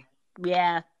mean?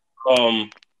 Yeah.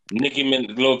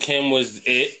 Lil Kim was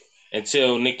it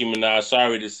until Nicki Minaj.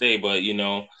 Sorry to say, but you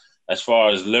know, as far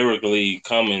as lyrically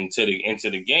coming into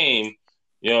the game,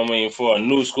 you know what I mean. For a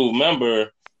new school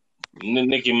member,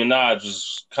 Nicki Minaj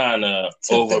was kind of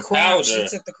overpowered her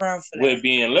with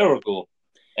being lyrical,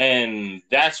 and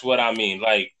that's what I mean.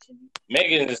 Like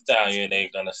Megan Thee Stallion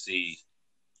ain't gonna see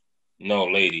no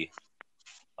lady.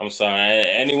 I'm sorry,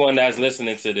 anyone that's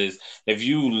listening to this, if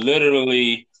you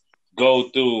literally go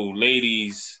through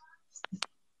Laydee's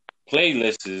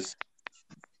playlists,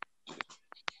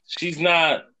 she's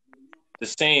not the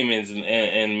same as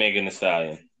in Megan Thee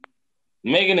Stallion.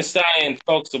 Megan Thee Stallion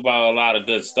talks about a lot of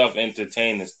good stuff,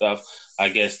 entertaining stuff. I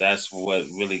guess that's what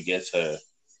really gets her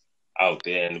out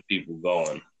there and the people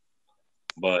going.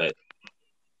 But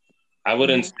I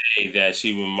wouldn't say that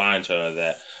she reminds her of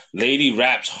that. Laydee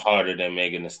raps harder than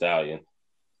Megan Thee Stallion.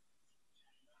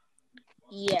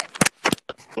 Yes.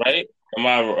 Right? Am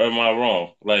I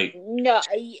wrong? Like no.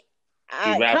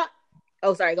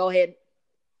 Oh, sorry. Go ahead.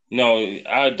 No,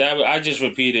 I just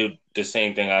repeated the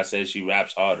same thing I said. She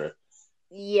raps harder.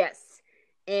 Yes.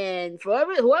 And for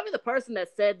whoever the person that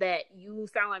said that you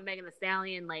sound like Megan Thee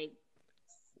Stallion, like,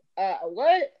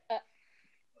 what?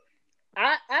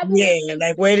 I will. Yeah,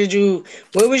 like where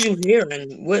was you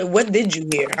hearing? What did you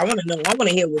hear? I want to know. I want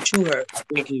to hear what you heard. I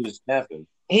think he was tapping.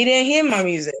 He didn't hear my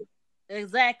music.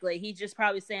 Exactly. He just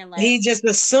probably saying like He just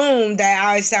assumed that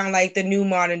I sound like the new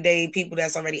modern day people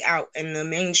that's already out in the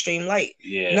mainstream light.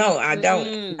 Yeah. No, I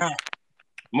don't.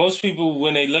 Most people,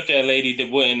 when they look at Laydee, they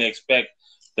wouldn't expect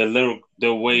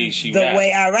the way she the raps.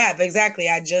 way I rap. Exactly.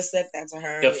 I just said that to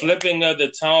her. The flipping of the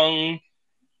tongue,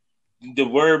 the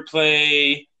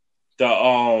wordplay,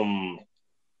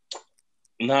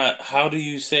 not how do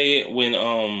you say it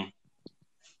when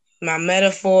my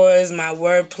metaphors, my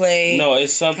wordplay. No,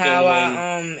 it's something how when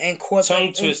I incorporate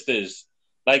tongue twisters.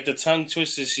 Like the tongue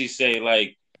twisters she say,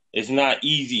 like it's not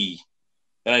easy.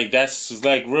 Like that's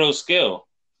like real skill.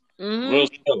 Mm-hmm. Real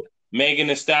skill. Megan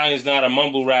Thee Stallion's not a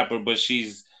mumble rapper, but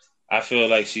I feel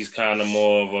like she's kind of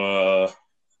more of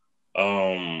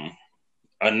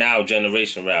a now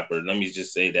generation rapper. Let me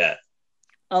just say that.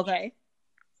 Okay.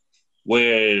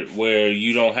 Where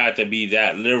you don't have to be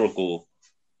that lyrical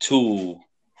to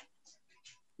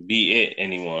be it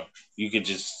anymore. You could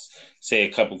just say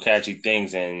a couple catchy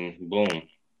things and boom,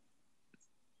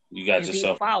 you got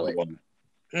yourself a good one.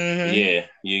 Mm-hmm. Yeah,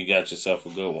 you got yourself a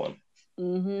good one.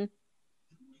 Mm-hmm.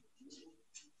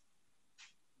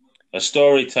 A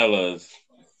storyteller,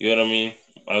 you know what I mean?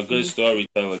 A good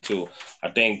storyteller too. I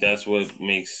think that's what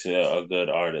makes a good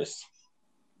artist.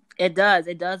 It does.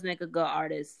 It does make a good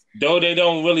artist. Though they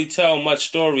don't really tell much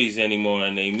stories anymore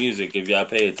in their music, if y'all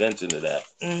pay attention to that.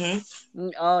 Mm-hmm.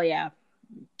 Oh yeah,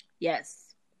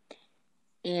 yes.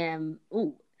 And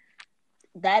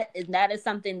that is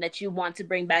something that you want to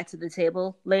bring back to the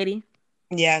table, Laydee.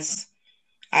 Yes,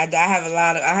 I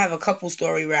have a couple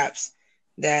story raps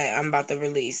that I'm about to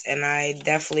release, and I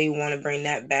definitely want to bring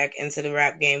that back into the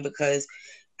rap game because,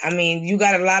 I mean, you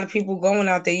got a lot of people going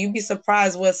out there. You'd be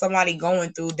surprised what somebody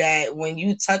going through that when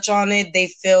you touch on it, they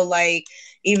feel like,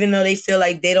 even though they feel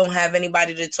like they don't have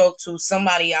anybody to talk to,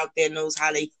 somebody out there knows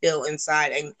how they feel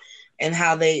inside and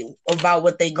how about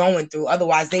what they going through.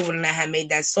 Otherwise, they wouldn't have made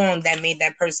that song that made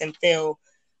that person feel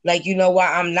like, you know what,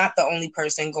 I'm not the only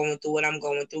person going through what I'm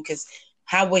going through, because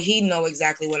how would he know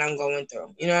exactly what I'm going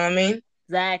through? You know what I mean?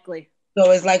 Exactly. So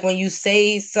it's like when you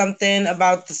say something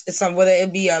about whether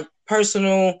it be a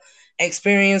personal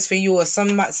experience for you or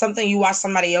something you watch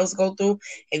somebody else go through,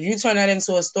 if you turn that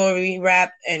into a story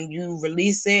rap and you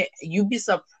release it, you'd be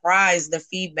surprised the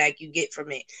feedback you get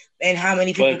from it and how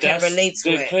many people can relate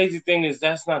to it. The crazy thing is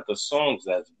that's not the songs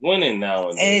that's winning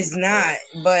nowadays. It's not,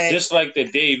 but just like the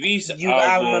Dave East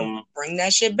album, bring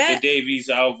that shit back. The Dave East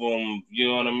album, you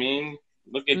know what I mean?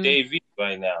 Look at Dave East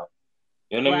right now.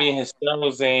 You know what I mean? His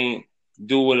styles ain't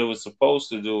do what it was supposed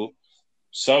to do.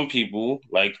 Some people,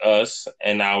 like us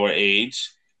and our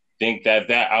age, think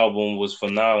that album was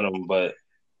phenomenal, but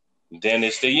then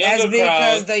it's the younger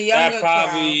crowd that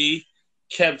probably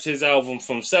kept his album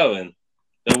from selling.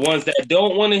 The ones that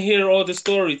don't want to hear all the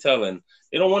storytelling.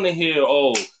 They don't want to hear,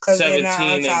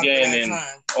 17 again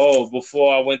and,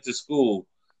 before I went to school.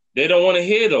 They don't want to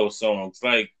hear those songs.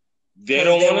 Like, they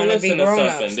don't want to listen to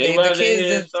something.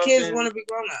 The kids want to be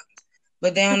grown up,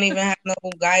 but they don't even have no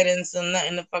guidance or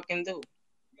nothing to fucking do.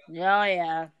 Oh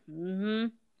yeah. Mm-hmm.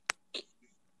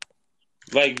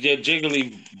 Like your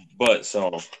Jiggly Butt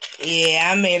song.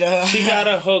 Yeah, I made a. She got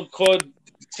a hook called.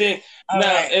 Now,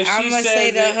 right. if she I'm gonna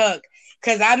say the hook.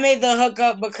 Cause I made the hook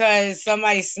up because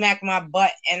somebody smacked my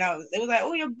butt and it was like,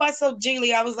 oh, your butt's so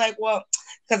jiggly. I was like, well,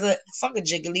 cause fuck a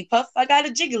jiggly puff, I got a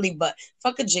jiggly butt.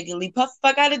 Fuck a jiggly puff,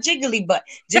 I got a jiggly butt.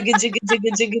 Jigga jigga jigga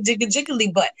jigga jigga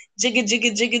jiggly butt. Jigga jigga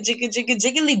jigga jigga jigga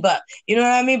jiggly butt. You know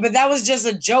what I mean? But that was just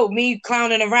a joke, me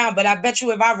clowning around. But I bet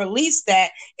you if I release that,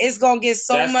 it's gonna get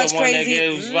so much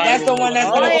crazy. That's the one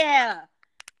that's gonna. Yeah.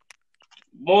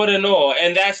 More than all,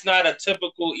 and that's not a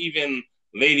typical even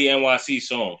Laydee N.Y.C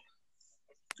song.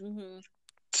 Mm-hmm.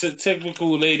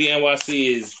 Typical Laydee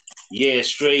N.Y.C is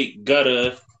straight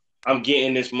gutter. I'm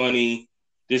getting this money,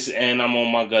 and I'm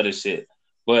on my gutter shit.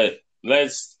 But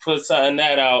let's put something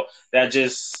out that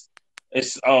just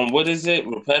it's what is it?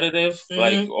 Repetitive,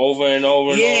 like over and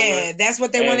over and over. Yeah, that's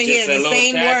what they want to hear. The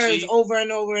same words over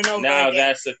and over and over. Now again.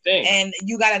 That's the thing. And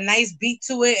you got a nice beat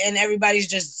to it, and everybody's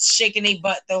just shaking their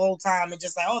butt the whole time, and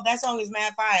just like, oh, that song is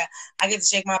mad fire. I get to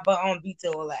shake my butt on beat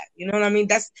to all that. You know what I mean?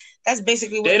 That's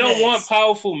basically what they don't want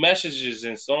powerful messages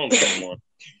in songs anymore.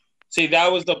 See,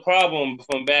 that was the problem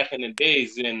from back in the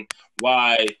days, and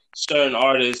why certain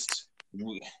artists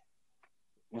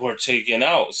were taken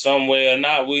out some way or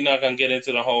not. We're not gonna get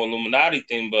into the whole Illuminati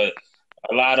thing, but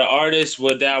a lot of artists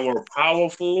that were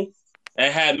powerful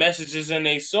and had messages in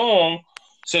their song,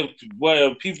 so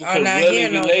where people could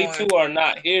really relate to, are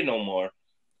not here no more.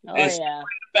 Oh It's yeah.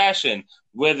 fashion,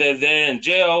 whether they're in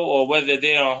jail or whether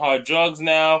they're on hard drugs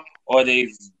now or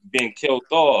they've been killed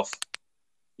off.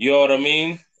 You know what I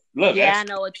mean? Look, Yeah, I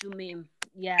know what you mean.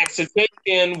 Yeah.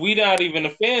 Excitation, we not even the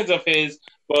fans of his,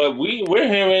 but we're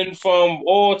hearing from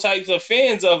all types of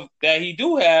fans of that he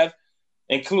do have,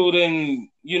 including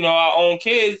our own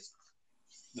kids.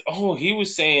 Oh, he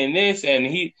was saying this, and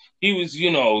he was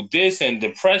this and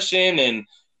depression, and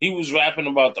he was rapping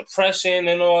about depression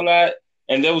and all that,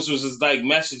 and those was just like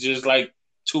messages like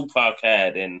Tupac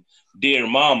had and Dear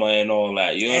Mama and all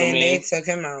that. You know what I mean? And they took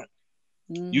him out.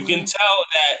 You can tell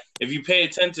that if you pay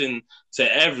attention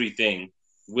to everything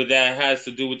that has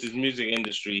to do with this music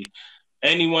industry,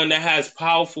 anyone that has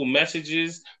powerful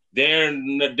messages, they're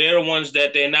the ones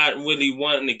that they're not really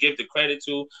wanting to give the credit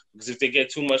to, because if they get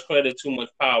too much credit, too much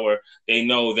power, they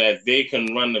know that they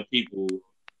can run the people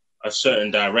a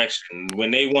certain direction.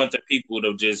 When they want the people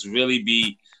to just really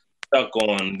be stuck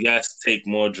on, let's take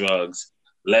more drugs,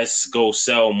 let's go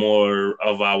sell more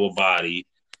of our body,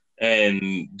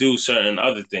 and do certain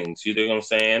other things. You know what I'm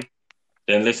saying?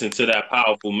 Then listen to that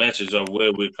powerful message of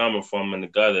where we're coming from in the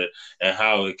gutter and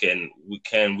how it can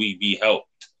we be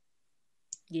helped.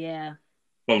 Yeah.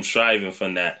 From striving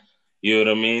from that. You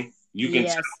know what I mean? You can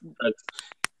yes.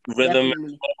 Rhythm.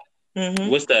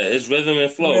 Mm-hmm. What's that? It's rhythm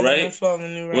and flow, Rhythm right? And flow,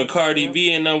 when Cardi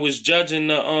B and I was judging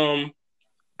the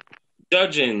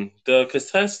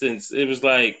contestants, it was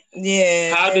like,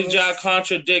 how did y'all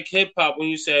contradict hip hop when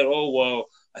you said, oh well,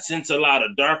 I sense a lot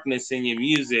of darkness in your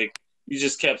music. You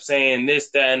just kept saying this,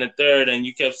 that, and the third, and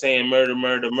you kept saying murder,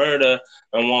 murder, murder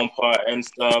on one part and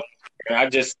stuff. And I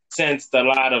just sensed a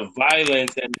lot of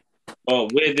violence. And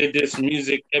where did this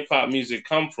hip hop music,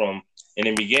 come from in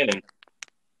the beginning?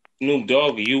 Snoop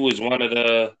Dogg, you was one of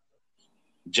the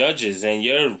judges, and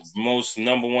your most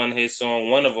number one hit song,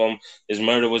 one of them, is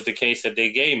 "Murder Was the Case That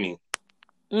They Gave Me."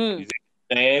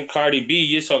 And Cardi B,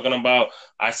 you're talking about,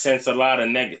 I sense a lot of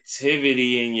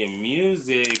negativity in your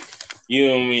music. You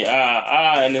know what I mean?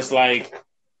 And it's like,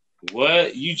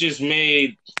 what? You just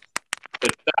made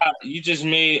Tatiana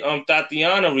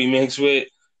remix with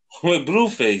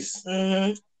Blueface.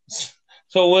 Mm-hmm.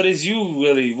 So what is you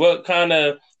really? What kind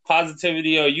of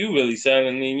positivity are you really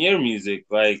selling in your music?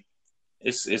 Like,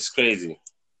 it's crazy.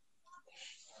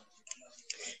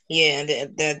 Yeah,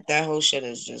 that whole shit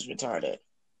is just retarded.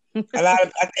 I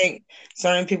think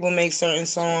certain people make certain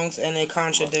songs and it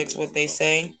contradicts what they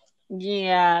say.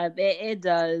 Yeah, it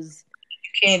does. You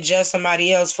can't judge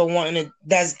somebody else for wanting to.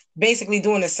 That's basically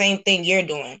doing the same thing you're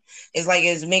doing. It's like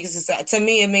it makes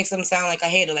them sound like a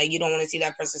hater. Like you don't want to see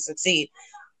that person succeed.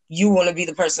 You want to be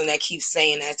the person that keeps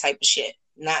saying that type of shit,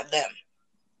 not them.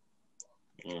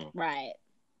 Right.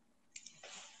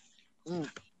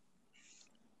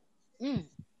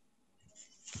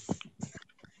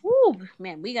 Woo,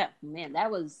 man, that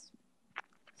was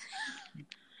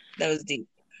deep.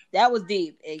 That was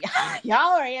deep. Y'all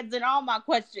are answering all my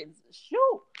questions.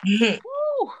 Shoot.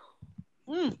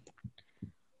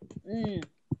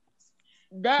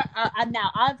 Now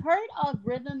I've heard of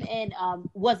Rhythm and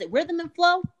was it Rhythm and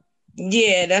Flow?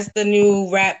 Yeah, that's the new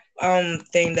rap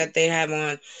thing that they have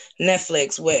on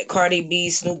Netflix with Cardi B,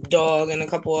 Snoop Dogg, and a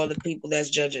couple other people that's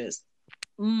judges.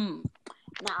 Now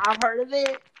I've heard of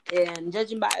it, and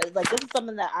judging by this is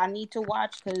something that I need to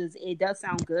watch because it does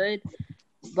sound good.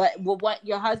 But with what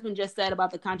your husband just said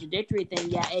about the contradictory thing,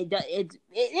 yeah, it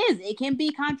is. It can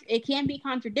be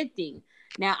contradicting.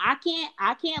 Now I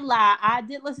can't lie. I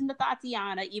did listen to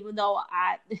Tatiana, even though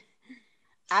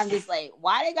I'm just like,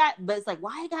 why it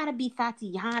gotta be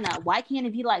Tatiana? Why can't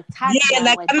it be like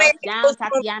Tatiana? Yeah,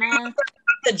 Tatiana.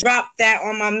 To drop that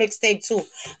on my mixtape too.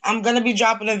 I'm gonna be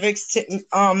dropping a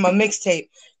mixtape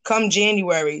come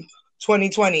January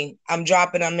 2020. I'm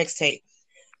dropping a mixtape.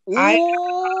 I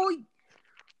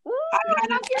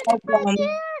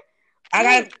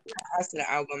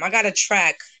got a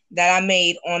track that I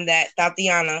made on that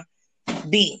Tatiana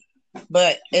beat,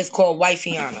 but it's called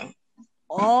Wifeyana.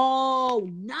 Oh,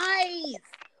 nice.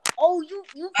 Oh, you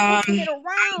pushing it around.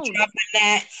 I'm dropping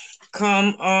that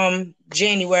come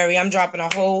January. I'm dropping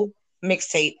a whole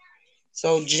mixtape.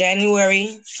 So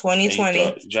January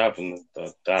 2020. Dropping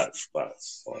the Thought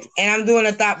Box one. And I'm doing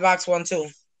a Thought Box one too.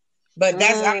 But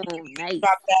that's I'm nice.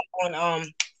 Drop that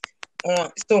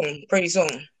on soon, pretty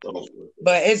soon.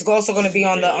 But it's also gonna be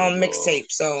on the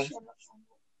mixtape. So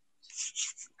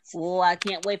I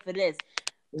can't wait for this.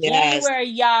 Yes. January,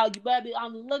 y'all, you better be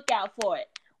on the lookout for it.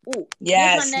 Ooh,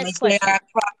 here's my Yes, make next sure I question.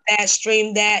 clock that,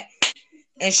 stream that,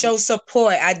 and show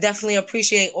support. I definitely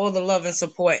appreciate all the love and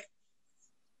support.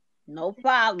 No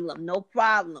problem. No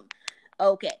problem.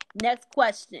 Okay, next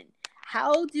question.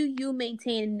 How do you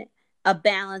maintain a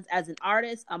balance as an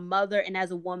artist, a mother, and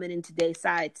as a woman in today's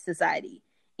society?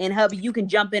 And hubby, you can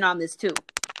jump in on this too.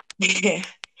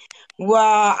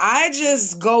 Well, I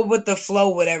just go with the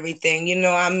flow with everything. You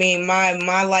know, I mean,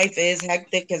 my life is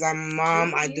hectic because I'm a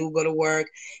mom. I do go to work,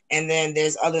 and then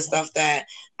there's other stuff that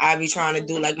I be trying to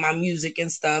do, like my music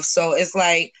and stuff. So it's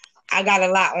like I got a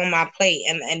lot on my plate,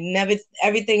 and never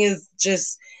everything is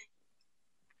just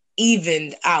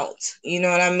evened out. You know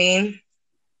what I mean?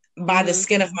 By the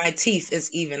skin of my teeth,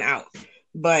 it's even out.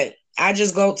 But I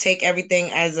just go take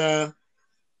everything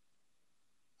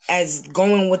as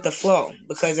going with the flow,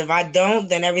 because if I don't,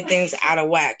 then everything's out of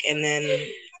whack, and then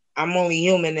I'm only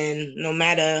human, and no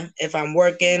matter if I'm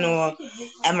working or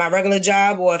at my regular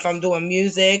job or if I'm doing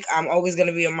music, I'm always going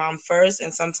to be a mom first,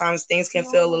 and sometimes things can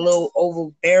feel a little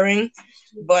overbearing,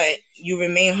 but you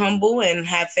remain humble and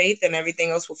have faith, and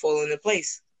everything else will fall into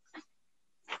place.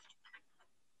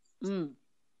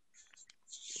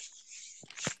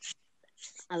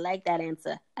 I like that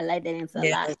answer. I like that answer a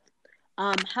Yeah. lot.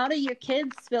 How do your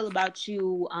kids feel about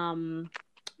you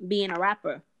being a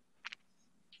rapper?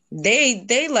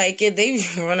 They like it. They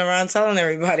run around telling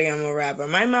everybody I'm a rapper.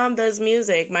 My mom does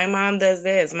music. My mom does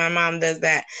this. My mom does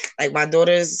that. Like my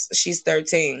she's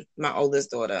 13, my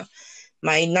oldest daughter.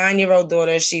 My 9-year-old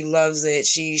daughter, she loves it.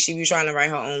 She be trying to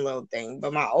write her own little thing.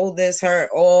 But my oldest,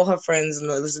 all her friends,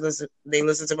 they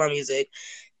listen to my music.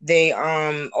 They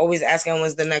always asking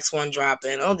when's the next one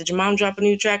dropping. Oh, did your mom drop a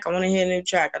new track? I want to hear a new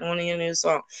track. I don't want to hear a new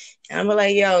song. And I'm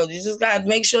like, yo, you just gotta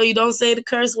make sure you don't say the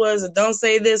curse words, or don't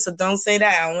say this, or don't say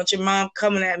that. I don't want your mom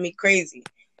coming at me crazy.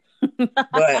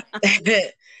 But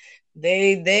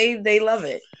they love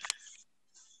it.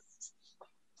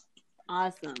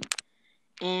 Awesome.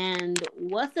 And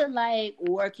what's it like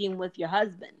working with your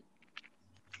husband?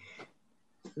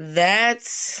 That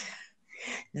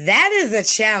is a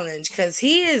challenge, because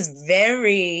he is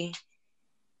very,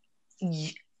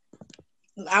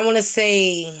 I want to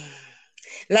say,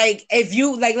 like, if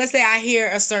you, like, let's say I hear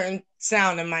a certain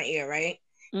sound in my ear, right?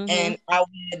 And I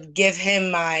would give him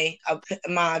my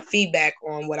feedback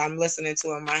on what I'm listening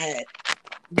to in my head.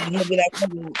 And he'll be like, oh,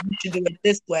 you should do it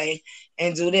this way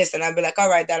and do this. And I'll be like, all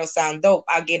right, that'll sound dope.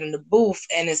 I'll get in the booth,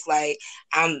 and it's like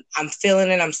I'm feeling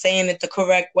it, I'm saying it the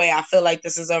correct way. I feel like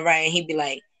this is all right. And he'd be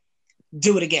like,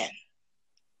 do it again.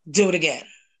 Do it again.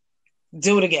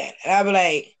 Do it again. And I'll be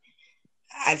like,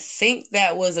 I think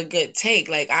that was a good take.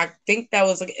 Like, I think that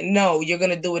was no, you're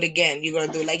gonna do it again. You're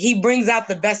gonna do it. Like, he brings out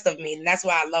the best of me, and that's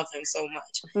why I love him so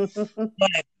much.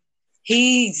 But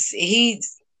he's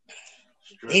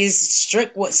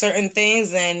strict with certain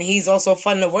things, and he's also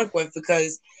fun to work with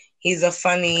because he's a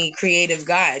funny, creative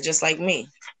guy, just like me.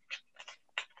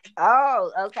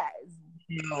 Oh, okay.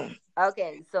 You know,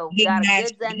 okay, so got a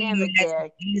good dynamic there.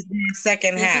 He's the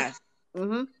second half.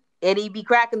 And he be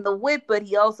cracking the whip, but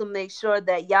he also makes sure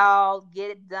that y'all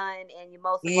get it done, and you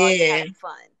most of all you're having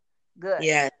fun. Good.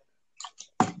 Yeah.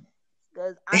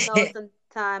 Because I know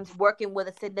sometimes working with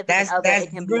a significant other,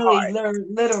 it can be hard.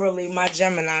 Literally my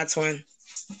Gemini twin.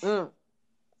 All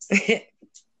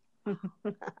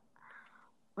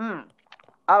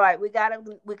right, we got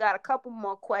a couple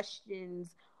more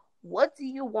questions. What do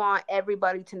you want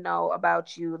everybody to know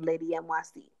about you, Laydee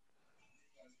N.Y.C?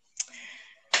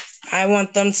 I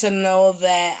want them to know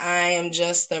that I am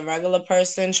just a regular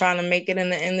person trying to make it in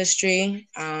the industry.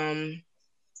 I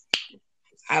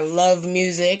love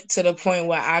music to the point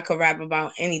where I could rap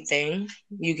about anything.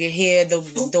 You can hear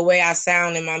the way I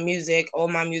sound in my music. All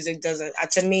my music doesn't,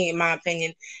 to me, in my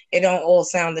opinion, it don't all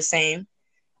sound the same.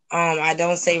 I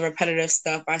don't say repetitive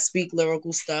stuff. I speak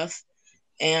lyrical stuff.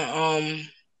 And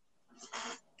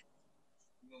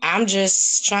I'm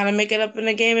just trying to make it up in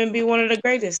the game and be one of the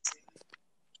greatest.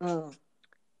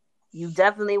 You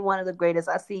definitely one of the greatest.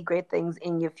 I see great things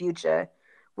in your future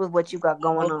with what you got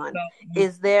going on.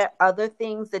 Is there other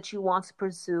things that you want to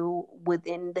pursue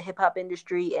within the hip hop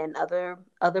industry and other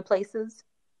places?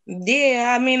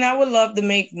 Yeah, I mean, I would love to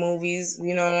make movies.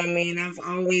 You know what I mean? I'm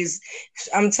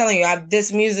telling you,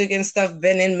 this music and stuff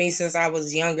been in me since I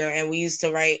was younger, and we used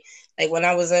to write. Like when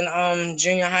I was in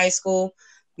junior high school,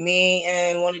 me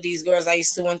and one of these girls I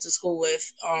used to went to school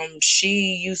with,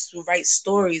 she used to write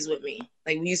stories with me.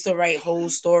 Like we used to write whole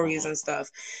stories and stuff.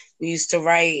 We used to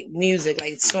write music,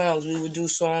 like songs. We would do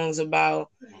songs about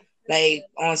like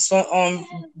on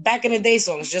back in the day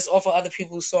songs, just off of other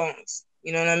people's songs.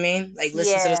 You know what I mean? Like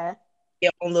listen to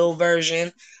your own little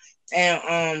version.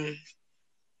 And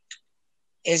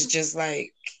it's just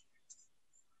like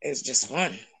it's just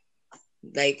fun.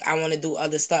 Like I want to do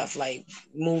other stuff like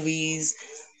movies,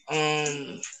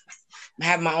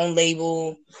 have my own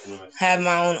label, have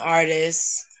my own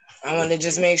artists. I want to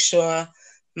just make sure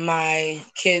my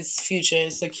kids' future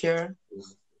is secure.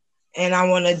 And I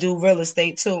want to do real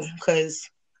estate too because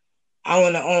I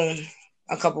want to own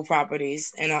a couple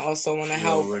properties. And I also want to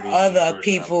help other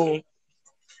people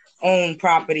own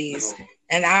properties.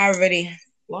 And I already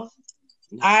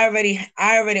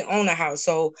own a house.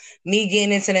 So me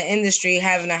getting into the industry,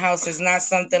 having a house is not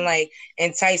something like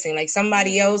enticing. Like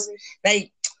somebody else,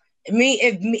 like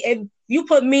if you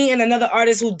put me and another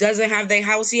artist who doesn't have their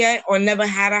house yet or never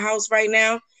had a house right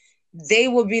now, they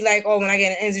would be like, oh, when I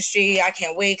get in the industry, I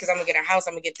can't wait because I'm gonna get a house,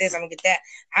 I'm gonna get this, I'm gonna get that.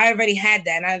 I already had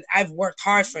that, and I've worked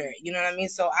hard for it. You know what I mean?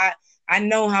 So I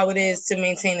know how it is to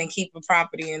maintain and keep a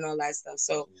property and all that stuff.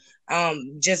 So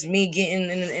just me getting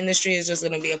in the industry is just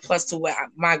gonna be a plus to what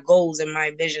my goals and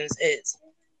my visions is.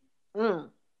 Wow.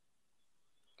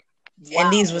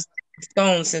 And these were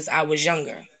stones since I was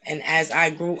younger. And as I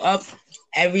grew up,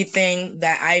 everything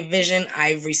that I visioned,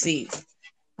 I've received.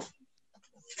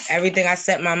 Everything I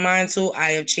set my mind to, I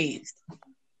achieved.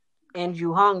 And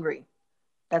you hungry.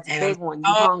 That's a big one. You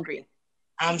hungry.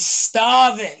 I'm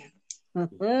starving.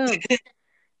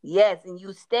 Yes, and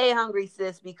you stay hungry,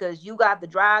 sis, because you got the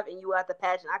drive and you got the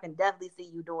passion. I can definitely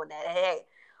see you doing that. Hey,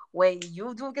 when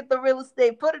you do get the real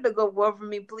estate, put it a good word for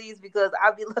me, please, because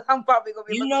I'm probably gonna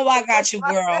be. You know I got you,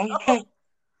 girl.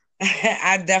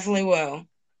 I definitely will.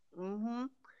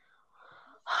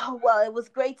 Well, it was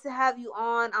great to have you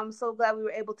on. I'm so glad we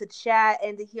were able to chat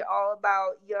and to hear all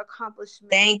about your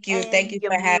accomplishments. Thank you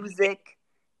your for having music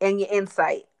and your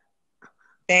insight.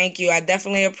 Thank you. I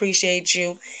definitely appreciate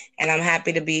you, and I'm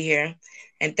happy to be here.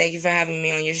 And thank you for having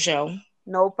me on your show.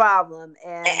 No problem.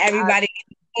 And everybody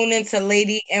tune into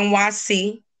Laydee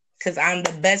N.Y.C because I'm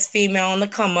the best female on the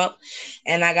come up,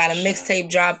 and I got a mixtape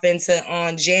drop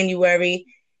on January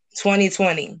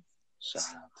 2020.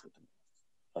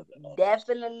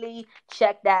 Definitely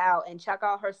check that out and check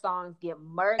out her songs. Get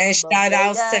merch. And shout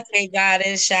outs to K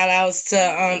Goddess, shout outs to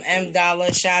M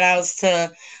Dollar, shout outs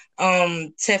to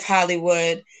Tiff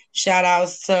Hollywood, shout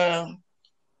outs to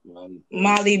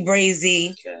Molly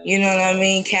Brazy, you know what I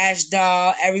mean? Cash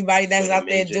Doll, everybody that's out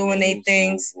there doing their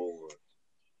things.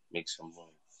 Make some room.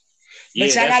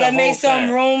 But y'all gotta make some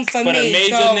room for me. The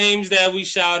major names that we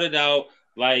shouted out,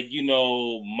 like,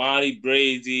 Molly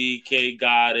Brazy, K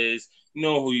Goddess, you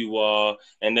know who you are,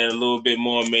 and then a little bit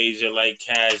more major like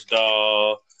Cash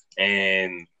Doll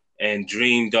and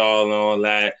Dream Doll and all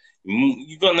that.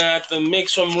 You're gonna have to make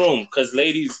some room because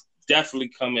Laydee's definitely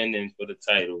coming in for the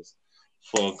titles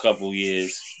for a couple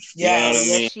years. Yes, you know what I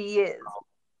mean? Yes, she is.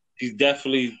 She's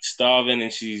definitely starving,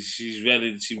 and she's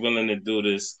ready. She's willing to do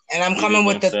this. And I'm coming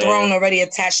with the throne already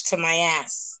attached to my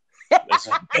ass.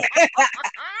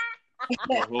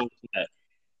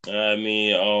 I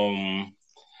mean,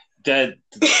 that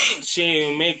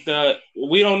she make the.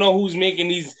 We don't know who's making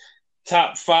these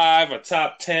top 5 or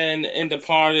top 10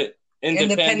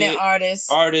 independent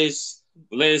artists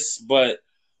lists, but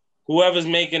whoever's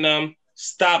making them,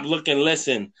 stop, look, and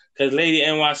listen, because Laydee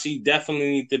N.Y.C definitely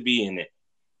needs to be in it.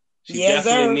 She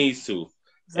definitely needs to.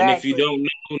 Exactly. And if you don't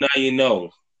know, now you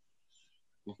know.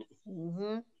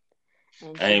 And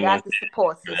she got the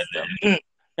support system.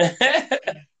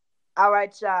 All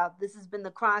right, y'all. This has been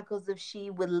the Chronicles of She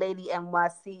with Laydee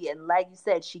N.Y.C. And like you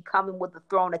said, she coming with the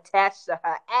throne attached to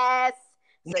her ass.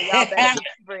 So y'all better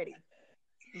get ready.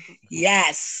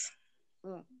 Yes.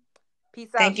 Peace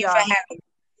out, Thank you y'all. for having me.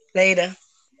 Later.